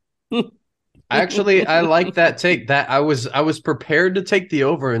 Actually, I like that take. That I was prepared to take the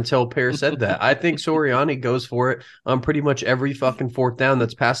over until Per said that. I think Soriani goes for it on pretty much every fucking fourth down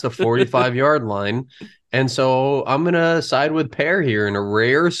that's past the 45-yard line. And so I'm going to side with Per here in a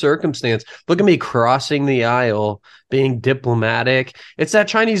rare circumstance. Look at me crossing the aisle, being diplomatic. It's that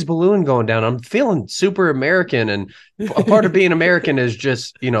Chinese balloon going down. I'm feeling super American. And a part of being American is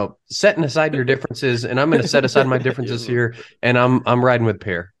just, setting aside your differences. And I'm going to set aside my differences here. And I'm riding with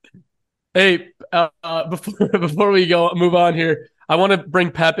Per. Hey, before we move on here, I want to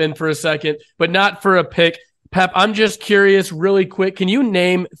bring Pep in for a second, but not for a pick. Pep, I'm just curious really quick. Can you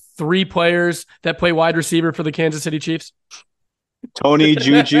name 3 players that play wide receiver for the Kansas City Chiefs? Tony,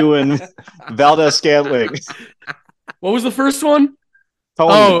 Juju, and Valdez-Scantling. What was the first one?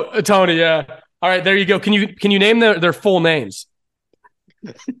 Tony. Oh, Tony, yeah. All right, there you go. Can you name their full names?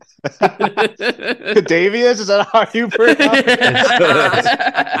 Cadavius, is that how you pronounce it?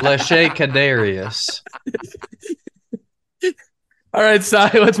 Lachey Kadarius. All right, Sai,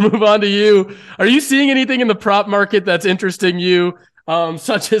 let's move on to you. Are you seeing anything in the prop market that's interesting you,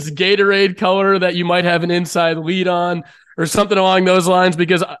 such as Gatorade color that you might have an inside lead on or something along those lines?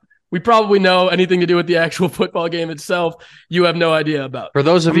 Because we probably know anything to do with the actual football game itself, you have no idea about. For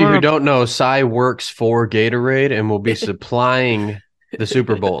those of you who don't know, Sai works for Gatorade and will be supplying the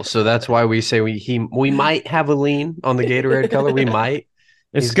Super Bowl. So that's why we say we might have a lean on the Gatorade color. We might.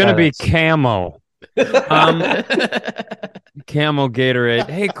 It's going to be camo. Camel Gatorade.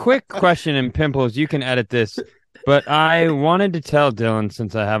 Hey, quick question, and Pimples, you can edit this, but I wanted to tell Dylan,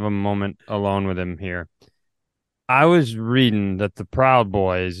 since I have a moment alone with him here. I was reading that the Proud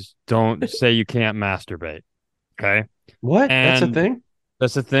Boys don't say you can't masturbate. Okay. What? That's a thing?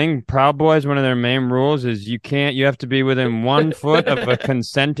 That's the thing. Proud Boys, one of their main rules is you have to be within 1 foot of a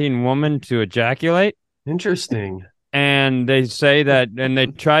consenting woman to ejaculate. Interesting. And they say that, and they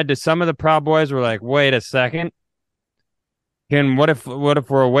tried to, some of the Proud Boys were like, wait a second. What if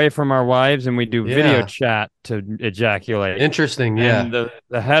we're away from our wives and we do video chat to ejaculate? Interesting, yeah. And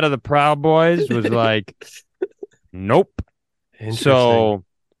the head of the Proud Boys was like, nope. So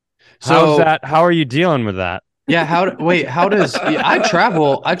how are you dealing with that? Yeah, how does I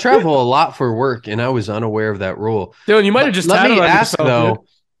travel a lot for work and I was unaware of that rule. Dylan, you might have just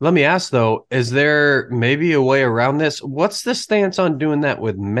Let me ask though, is there maybe a way around this? What's the stance on doing that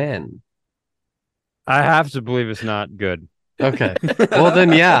with men? I have to believe it's not good. Okay. Well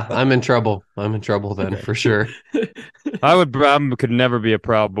then, yeah, I'm in trouble. Then for sure. I could never be a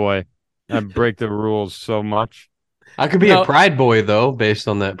Proud Boy. I'd break the rules so much. I could be a Pride Boy though, based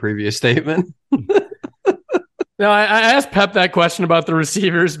on that previous statement. No, I asked Pep that question about the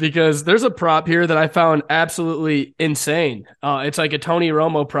receivers because there's a prop here that I found absolutely insane. It's like a Tony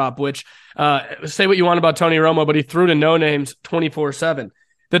Romo prop, which say what you want about Tony Romo, but he threw to no names 24/7.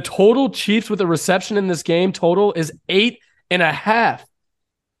 The total Chiefs with a reception in this game total is 8.5.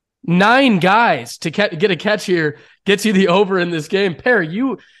 9 guys to get a catch here gets you the over in this game. Per,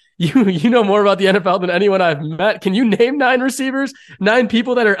 you know more about the NFL than anyone I've met. Can you name 9 receivers, 9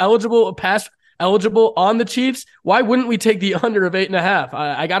 people that are eligible on the Chiefs? Why wouldn't we take the under of 8.5?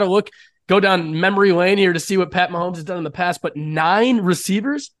 I got to go down memory lane here to see what Pat Mahomes has done in the past, but 9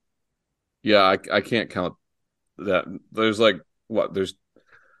 receivers? Yeah, I can't count that. There's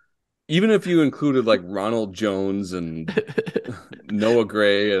even if you included like Ronald Jones and Noah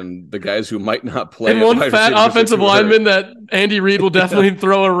Gray and the guys who might not play. And one fat offensive lineman that Andy Reid will definitely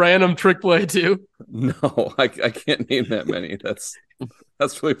throw a random trick play to. No, I can't name that many.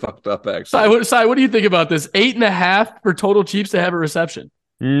 That's really fucked up, actually. Sai, what do you think about this? 8.5 for total Chiefs to have a reception.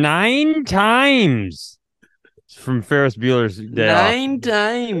 9 times. From Ferris Bueller's Day 9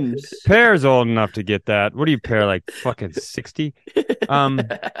 times. Pear's old enough to get that. What do you pair, like fucking 60?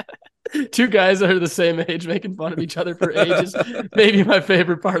 2 guys that are the same age making fun of each other for ages. Maybe my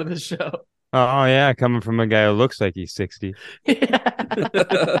favorite part of the show. Oh, yeah, coming from a guy who looks like he's 60.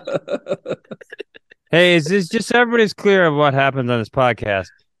 Hey, is this just so everybody's clear of what happens on this podcast?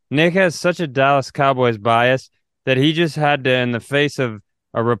 Nick has such a Dallas Cowboys bias that he just had to, in the face of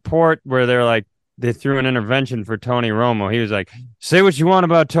a report where they threw an intervention for Tony Romo, he was like, say what you want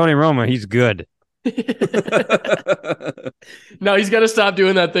about Tony Romo, he's good. No, he's got to stop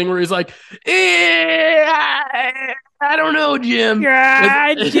doing that thing where he's like, I don't know, Jim.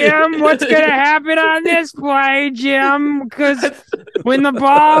 Yeah, Jim, what's going to happen on this play, Jim? Because when the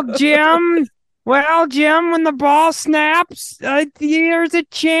ball, Jim, when the ball snaps, there's a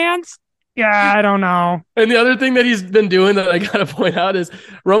chance. Yeah, I don't know. And the other thing that he's been doing that I got to point out is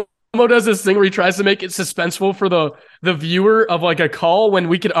Romo does this thing where he tries to make it suspenseful for the viewer of like a call when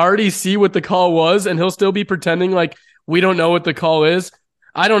we could already see what the call was, and he'll still be pretending like we don't know what the call is.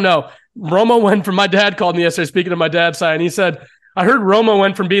 I don't know. Romo went from, my dad called me yesterday, speaking of my dad's side, and he said, I heard Romo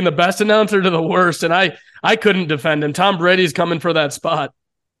went from being the best announcer to the worst, and I couldn't defend him. Tom Brady's coming for that spot.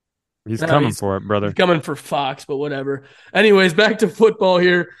 He's coming for it, brother. He's coming for Fox, but whatever. Anyways, back to football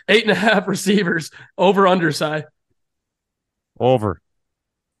here. 8.5 receivers, over underside. Over.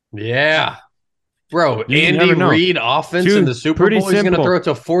 Yeah. Bro, You Andy never know. Reid offense Two, in the Super pretty Bowl, he's going to simple. throw it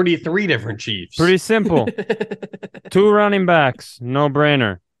to 43 different Chiefs. Pretty simple. 2 running backs, no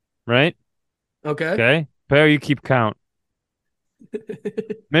brainer, right? Okay. Bear, you keep count.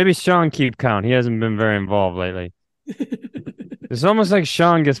 Maybe Sean keep count. He hasn't been very involved lately. It's almost like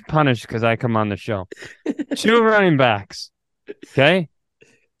Sean gets punished because I come on the show. 2 running backs. Okay.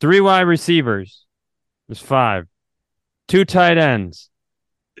 3 wide receivers. There's 5. 2 tight ends.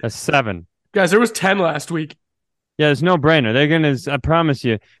 That's 7. Guys, there was 10 last week. Yeah, it's no brainer. They're gonna. I promise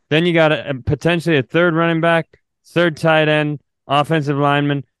you. Then you got potentially a 3rd running back, 3rd tight end, offensive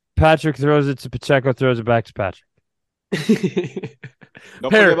lineman. Patrick throws it to Pacheco, throws it back to Patrick. Don't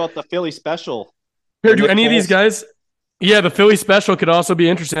forget about the Philly special. Pear, do any of these guys? Yeah, the Philly special could also be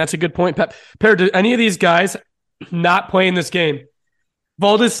interesting. That's a good point, Pep. Pear, do any of these guys not play in this game?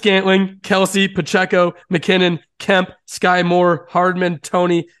 Valdez Scantling, Kelsey, Pacheco, McKinnon, Kemp, Sky Moore, Hardman,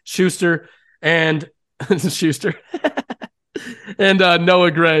 Tony, Schuster, and Schuster and Noah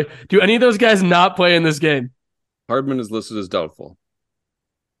Gray. Do any of those guys not play in this game? Hardman is listed as doubtful.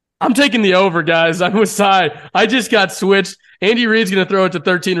 I'm taking the over, guys. I'm with Cy. I just got switched. Andy Reid's going to throw it to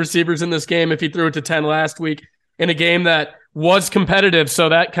 13 receivers in this game if he threw it to 10 last week in a game that was competitive. So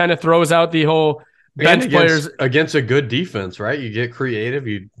that kind of throws out the whole bench players. Against a good defense, right? You get creative.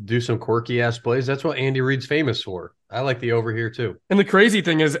 You do some quirky-ass plays. That's what Andy Reid's famous for. I like the over here, too. And the crazy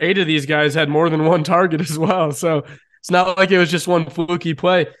thing is 8 of these guys had more than one target as well. So it's not like it was just one fluky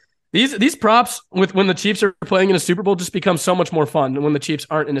play. These props with when the Chiefs are playing in a Super Bowl just become so much more fun when the Chiefs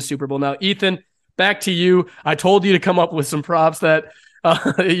aren't in a Super Bowl. Now, Ethan, back to you. I told you to come up with some props that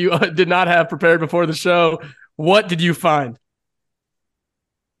you did not have prepared before the show. What did you find?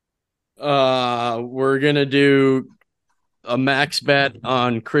 We're going to do a max bet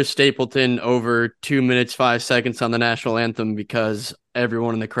on Chris Stapleton over 2 minutes, 5 seconds on the national anthem because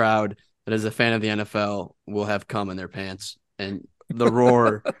everyone in the crowd that is a fan of the NFL will have cum in their pants. And the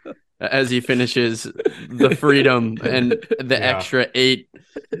roar as he finishes the freedom and the extra 8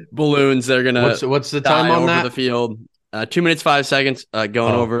 balloons that are going to what's the time on over that? the field. 2 minutes, 5 seconds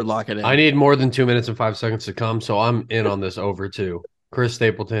going over, lock it in. I need more than 2 minutes and 5 seconds to come, so I'm in on this over too. Chris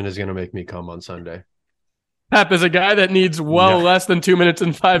Stapleton is going to make me come on Sunday. Pep is a guy that needs less than 2 minutes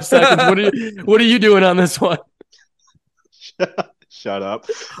and 5 seconds. What are you doing on this one? Shut up.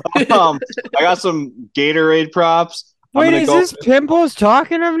 I got some Gatorade props. Wait, is this Pimples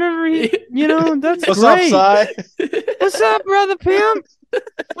talking? I've never, that's What's great. up, Cy? What's up, brother Pimp?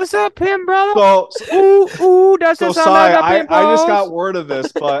 What's up, Pimp, brother? That's the so sound Cy, of the I just Pimples. got word of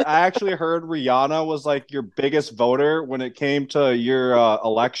this, but I actually heard Rihanna was like your biggest voter when it came to your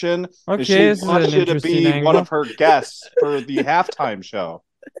election. Okay, and she this is wants an you to interesting be angle. one of her guests for the halftime show.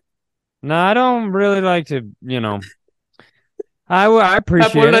 No, I don't really like to, I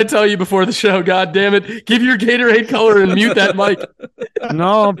appreciate Pep, what did I it. tell you before the show? God damn it. Give your Gatorade color and mute that mic.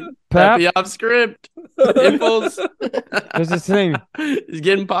 No, Pep, Be off script. Impulse. there's this thing. He's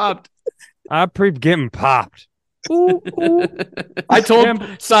getting popped. I getting popped. I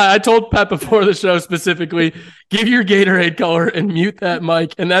told Pep before the show specifically, give your Gatorade color and mute that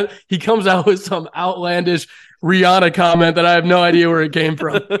mic. And that he comes out with some outlandish Rihanna comment that I have no idea where it came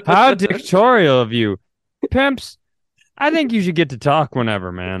from. How dictatorial of you. Pimps, I think you should get to talk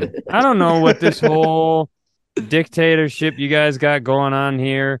whenever, man. I don't know what this whole dictatorship you guys got going on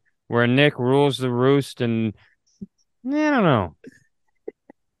here where Nick rules the roost and I don't know.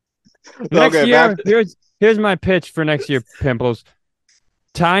 Next Okay, year, back- here's my pitch for next year, Pimples.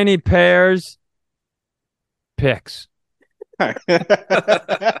 Tiny pairs, picks.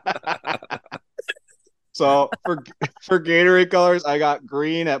 So for Gatorade colors, I got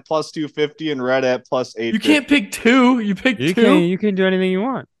green at plus 250 and red at plus 850. You can't pick 2. You pick 2. You can do anything you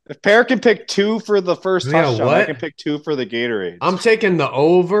want. If Pear can pick 2 for the first Yeah, touchdown, I what? can pick 2 for the Gatorade. I'm taking the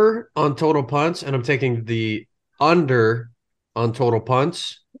over on total punts, and I'm taking the under on total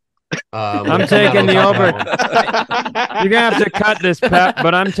punts. I'm taking the over. You're gonna have to cut this, Pep,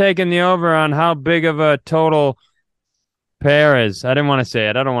 but I'm taking the over on how big of a total Pear is. I didn't want to say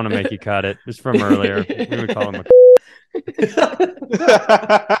it. I don't want to make you cut it. It's from earlier. We would call him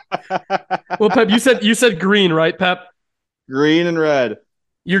Well, Pep, you said green, right, Pep? Green and red.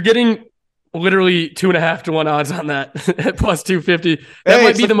 You're getting literally 2.5 to 1 odds on that at plus 250. That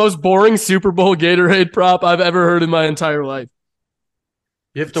might be the most boring Super Bowl Gatorade prop I've ever heard in my entire life.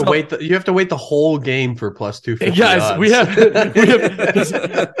 You have to wait. You have to wait the whole game for plus 250. Guys, odds. we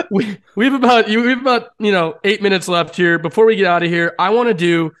have about 8 minutes left here. Before we get out of here, I want to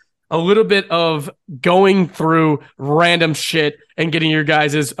do a little bit of going through random shit and getting your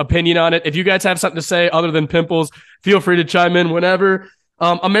guys' opinion on it. If you guys have something to say other than pimples, feel free to chime in whenever.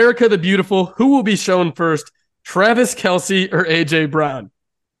 America the Beautiful, who will be shown first? Travis Kelce or AJ Brown?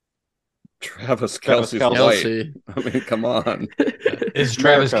 Travis Kelce's white. I mean, come on. Is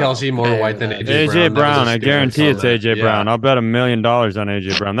Travis Kelce more white than AJ Brown? AJ Brown, I guarantee it's AJ Brown. I'll bet $1 million on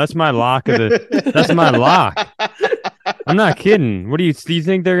AJ Brown. That's my lock of the. That's my lock. I'm not kidding. What do you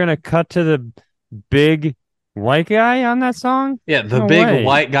think they're gonna cut to the big white guy on that song? Yeah, the big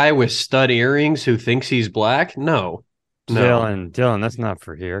white guy with stud earrings who thinks he's black. No. Dylan, that's not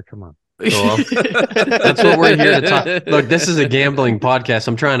for here. Come on. Well, that's what we're here to talk. Look, this is a gambling podcast.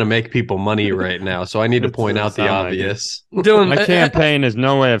 I'm trying to make people money right now, so I need to point out the obvious. Dylan, my campaign is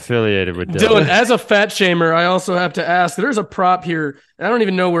no way affiliated with Dylan. As a fat shamer, I also have to ask. There's a prop here. I don't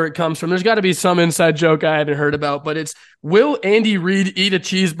even know where it comes from. There's got to be some inside joke I haven't heard about, but it's: will Andy Reid eat a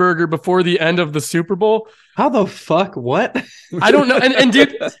cheeseburger before the end of the Super Bowl? How the fuck? What? I don't know. And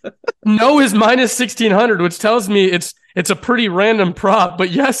dude, no is minus 1,600, which tells me it's a pretty random prop. But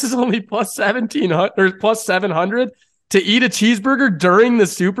yes is only plus 1,700 or plus 700 to eat a cheeseburger during the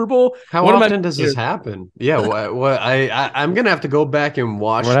Super Bowl. How often does this happen? Yeah, I'm gonna have to go back and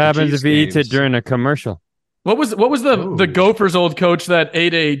watch. What happens if he eats it during a commercial? What was the Gophers' old coach that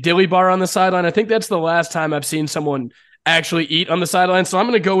ate a dilly bar on the sideline? I think that's the last time I've seen someone actually eat on the sideline. So I'm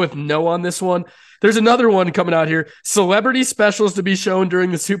going to go with no on this one. There's another one coming out here. Celebrity specials to be shown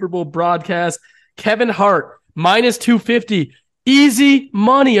during the Super Bowl broadcast. Kevin Hart, minus 250. Easy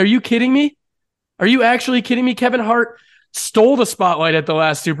money. Are you kidding me? Are you actually kidding me? Kevin Hart stole the spotlight at the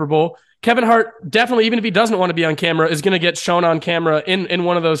last Super Bowl. Kevin Hart definitely, even if he doesn't want to be on camera, is going to get shown on camera in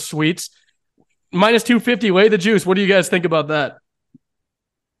one of those suites. Minus 250, lay the juice. What do you guys think about that?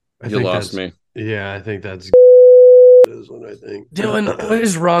 You lost me. Yeah, I think that's is what I think. Dylan, what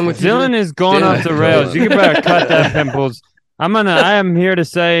is wrong with you? Dylan is going off the rails. You better cut that, Pimples. I am here to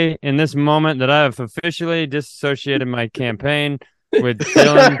say in this moment that I have officially disassociated my campaign with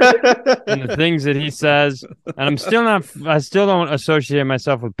Dylan and the things that he says. And I still don't associate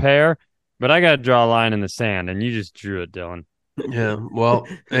myself with Pear, but I got to draw a line in the sand, and you just drew it, Dylan. Yeah. Well,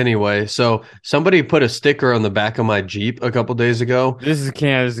 anyway, so somebody put a sticker on the back of my Jeep a couple days ago. This is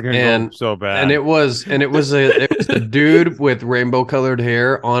going to go so bad. And it was a dude with rainbow colored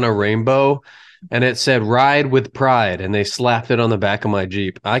hair on a rainbow, and it said "Ride with Pride," and they slapped it on the back of my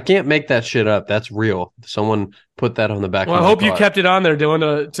Jeep. I can't make that shit up. That's real. Someone put that on the back. Well, of I my hope car. you kept it on there,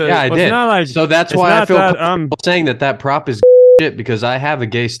 Dylan. Yeah, I did. So that's why I feel comfortable saying that prop is shit, because I have a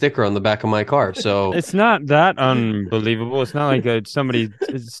gay sticker on the back of my car. So it's not that unbelievable. It's not like somebody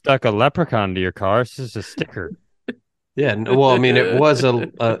stuck a leprechaun to your car. It's just a sticker. Yeah. Well, I mean, it was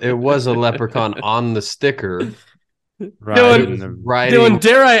a leprechaun on the sticker. Dylan,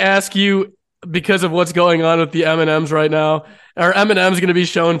 dare I ask you, because of what's going on with the M&Ms right now, are M&Ms going to be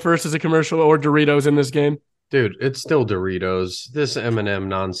shown first as a commercial or Doritos in this game? Dude, it's still Doritos. This M&M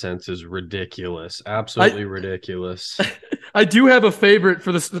nonsense is ridiculous. Absolutely ridiculous. I do have a favorite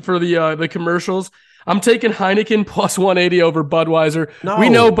for the commercials. I'm taking Heineken plus 180 over Budweiser. No. We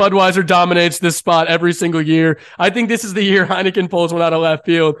know Budweiser dominates this spot every single year. I think this is the year Heineken pulls one out of left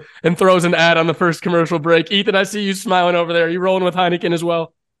field and throws an ad on the first commercial break. Ethan, I see you smiling over there. Are you rolling with Heineken as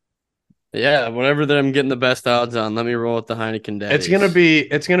well? Yeah, whatever that I'm getting the best odds on. Let me roll with the Heineken Daddies. It's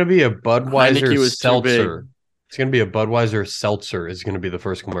gonna be a Budweiser seltzer. It's going to be a Budweiser seltzer is going to be the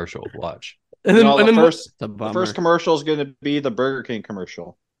first commercial. Watch. And then, the first commercial is going to be the Burger King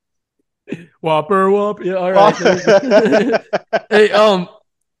commercial. Whopper, whop. Yeah, all right. Hey,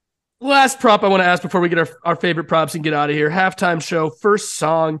 last prop I want to ask before we get our favorite props and get out of here. Halftime show, first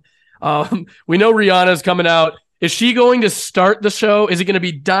song. We know Rihanna's coming out. Is she going to start the show? Is it going to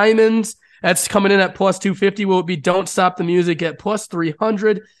be Diamonds? That's coming in at plus 250. Will it be Don't Stop the Music at plus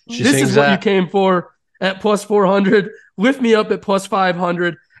 300? This is what you came for. At plus 400, Lift Me Up at plus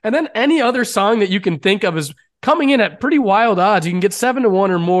 500, and then any other song that you can think of is coming in at pretty wild odds. You can get 7 to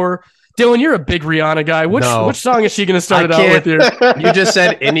 1 or more. Dylan, you're a big Rihanna guy. Which song is she going to start it out with here? You just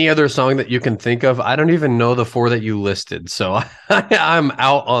said any other song that you can think of. I don't even know the 4 that you listed, so I'm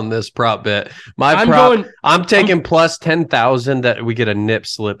out on this prop bet. I'm taking plus 10,000 that we get a nip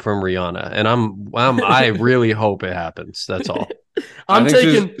slip from Rihanna, and I really hope it happens. That's all.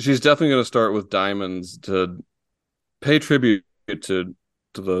 She's definitely going to start with diamonds to pay tribute to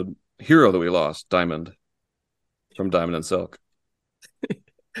the hero that we lost, Diamond, from Diamond and Silk.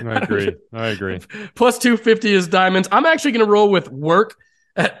 I agree. Plus 250 is diamonds. I'm actually going to roll with Work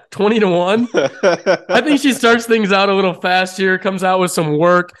at 20-1. I think she starts things out a little fast here, comes out with some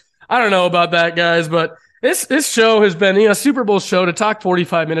work. I don't know about that, guys, but this show has been, a Super Bowl show to talk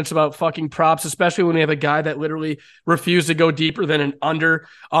 45 minutes about fucking props, especially when we have a guy that literally refused to go deeper than an under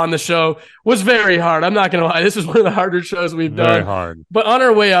on the show, was very hard. I'm not going to lie. This is one of the harder shows we've done. Very hard. But on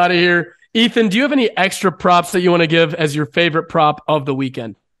our way out of here, Ethan, do you have any extra props that you want to give as your favorite prop of the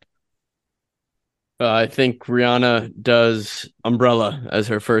weekend? I think Rihanna does Umbrella as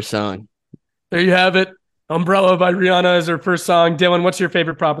her first song. There you have it. Umbrella by Rihanna as her first song. Dylan, what's your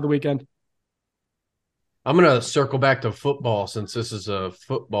favorite prop of the weekend? I'm going to circle back to football since this is a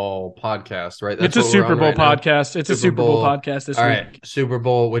football podcast, right? It's a Super Bowl podcast. It's a Super Bowl podcast this week. All right, Super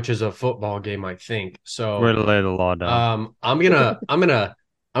Bowl, which is a football game, I think. So we're to lay the law down. I'm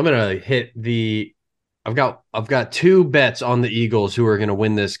gonna hit the. I've got 2 bets on the Eagles who are going to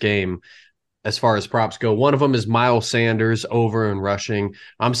win this game. As far as props go, one of them is Miles Sanders over in rushing.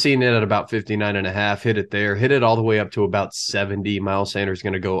 I'm seeing it at about 59.5. Hit it there. Hit it all the way up to about 70. Miles Sanders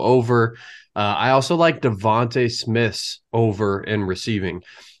going to go over. I also like Devontae Smith's over in receiving.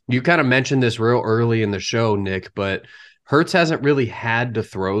 You kind of mentioned this real early in the show, Nick, but Hurts hasn't really had to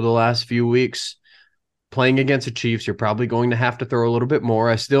throw the last few weeks. Playing against the Chiefs, you're probably going to have to throw a little bit more.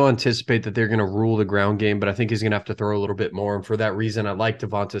 I still anticipate that they're going to rule the ground game, but I think he's going to have to throw a little bit more. And for that reason, I like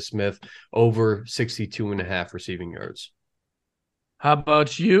Devonta Smith over 62.5 receiving yards. How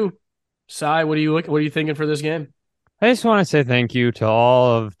about you, Cy? What are you thinking for this game? I just want to say thank you to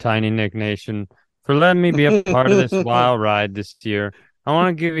all of Tiny Nick Nation for letting me be a part of this wild ride this year. I want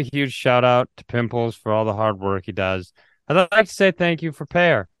to give a huge shout out to Pimples for all the hard work he does. I'd like to say thank you for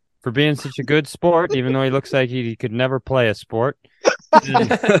Pear for being such a good sport, even though he looks like he could never play a sport.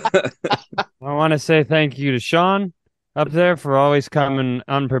 I want to say thank you to Sean up there for always coming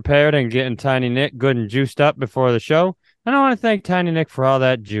unprepared and getting Tiny Nick good and juiced up before the show. And I want to thank Tiny Nick for all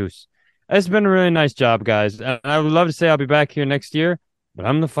that juice. It's been a really nice job, guys. And I would love to say I'll be back here next year, but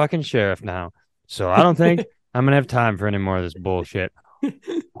I'm the fucking sheriff now. So I don't think I'm going to have time for any more of this bullshit.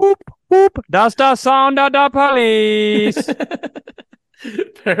 Whoop, whoop. Das Sound of the Police.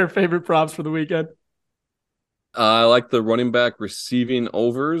 Fair favorite props for the weekend. I like the running back receiving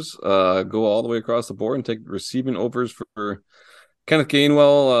overs. Go all the way across the board and take receiving overs for Kenneth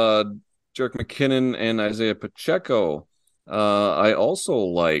Gainwell, Jerick McKinnon, and Isaiah Pacheco. I also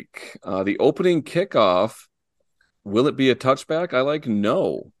like the opening kickoff. Will it be a touchback? I like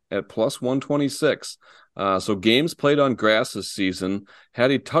no at plus 126. So games played on grass this season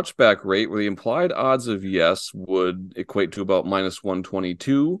had a touchback rate where the implied odds of yes would equate to about minus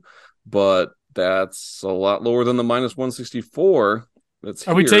 122, but that's a lot lower than the minus 164.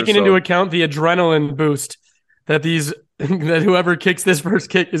 Are we taking into account the adrenaline boost that that whoever kicks this first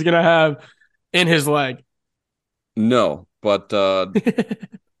kick is going to have in his leg? No, but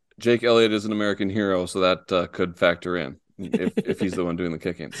Jake Elliott is an American hero, so that could factor in if he's the one doing the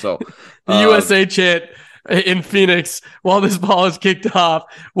kicking. So the USA chant in Phoenix while this ball is kicked off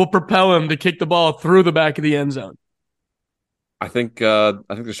will propel him to kick the ball through the back of the end zone. I think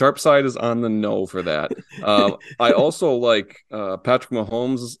the sharp side is on the no for that. I also like Patrick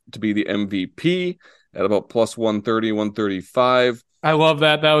Mahomes to be the MVP at about plus 130, 135. I love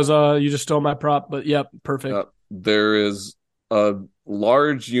that. That was you just stole my prop, but yep, perfect. There is a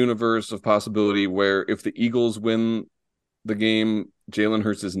large universe of possibility where if the Eagles win the game, Jalen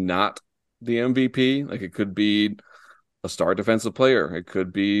Hurts is not the MVP. Like, it could be a star defensive player. It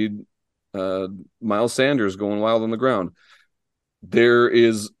could be Miles Sanders going wild on the ground. There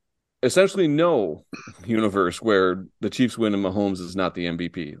is essentially no universe where the Chiefs win and Mahomes is not the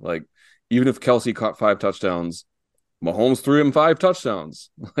MVP. Like, even if Kelsey caught 5 touchdowns, Mahomes threw him 5 touchdowns.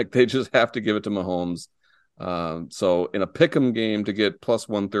 Like, they just have to give it to Mahomes. So in a pick'em game to get plus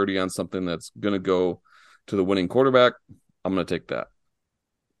 130 on something that's going to go to the winning quarterback, I'm going to take that.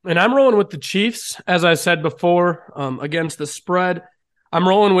 And I'm rolling with the Chiefs, as I said before, against the spread. I'm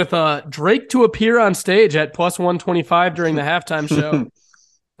rolling with Drake to appear on stage at plus 125 during the halftime show.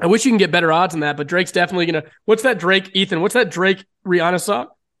 I wish you can get better odds than that, but Drake's definitely going to – what's that Drake, Ethan? What's that Drake Rihanna song?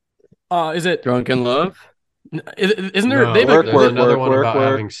 Is it – Drunken Love? Isn't there? No, They've there's work, another work, one work, about work.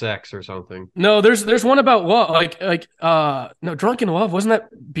 having sex or something. no. There's one about love, no, drunken love. Wasn't that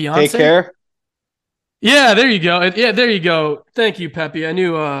Beyonce? Take care. Yeah, there you go. Yeah, there you go. Thank you, Pepe. I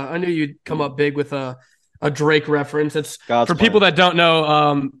knew you'd come up big with a Drake reference. It's God's for plan. people that don't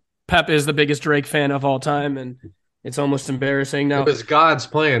know. Pep is the biggest Drake fan of all time, and it's almost embarrassing now. It was God's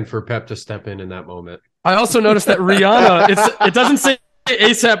plan for Pep to step in that moment. I also noticed that Rihanna. It doesn't say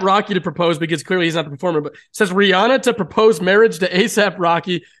ASAP Rocky to propose because clearly he's not the performer, but it says Rihanna to propose marriage to ASAP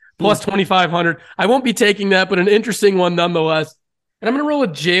Rocky plus 2,500. I won't be taking that, but an interesting one nonetheless. And I'm going to roll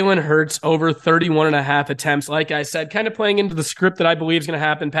with Jalen Hurts over 31.5 attempts. Like I said, kind of playing into the script that I believe is going to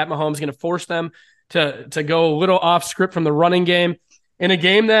happen. Pat Mahomes is going to force them to go a little off script from the running game in a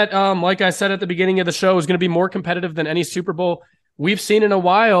game that, like I said at the beginning of the show, is going to be more competitive than any Super Bowl we've seen in a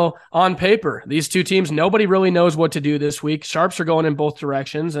while on paper. These two teams, nobody really knows what to do this week. Sharps are going in both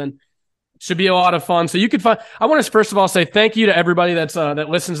directions and should be a lot of fun. So you could find, I want to first of all say thank you to everybody that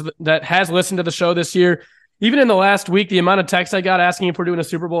has listened to the show this year. Even in the last week, the amount of texts I got asking if we're doing a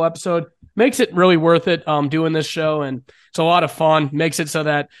Super Bowl episode makes it really worth it doing this show. And it's a lot of fun. Makes it so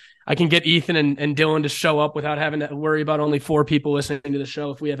that I can get Ethan and Dylan to show up without having to worry about only 4 people listening to the show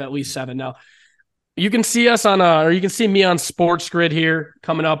if we have at least 7 now. You can see us or you can see me on Sports Grid here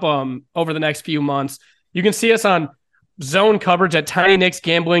coming up over the next few months. You can see us on zone coverage at Tiny Nick's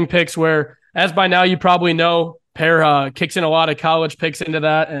Gambling Picks, where, as by now you probably know, Pear kicks in a lot of college picks into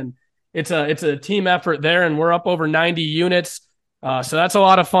that, and it's a team effort there, and we're up over 90 units. So that's a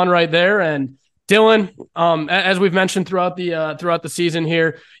lot of fun right there. And Dylan, as we've mentioned throughout the season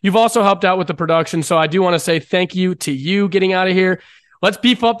here, you've also helped out with the production. So I do want to say thank you to you getting out of here. Let's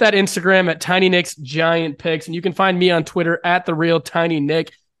beef up that Instagram at Tiny Nick's Giant Picks, and you can find me on Twitter at @TheRealTinyNick.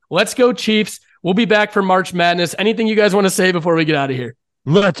 Let's go Chiefs. We'll be back for March Madness. Anything you guys want to say before we get out of here?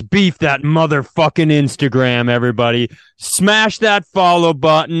 Let's beef that motherfucking Instagram, everybody. Smash that follow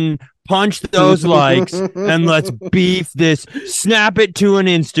button, punch those likes, and let's beef this. Snap it to an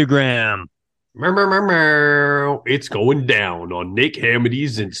Instagram. It's going down on Nick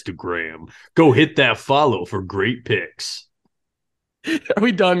Hamidy's Instagram. Go hit that follow for great picks. Are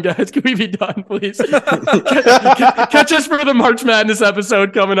we done, guys? Can we be done, please? Catch us for the March Madness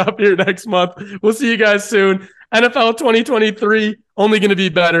episode coming up here next month. We'll see you guys soon. NFL 2023, only going to be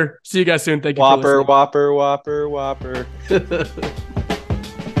better. See you guys soon. Thank you. Whopper, Whopper, Whopper, Whopper.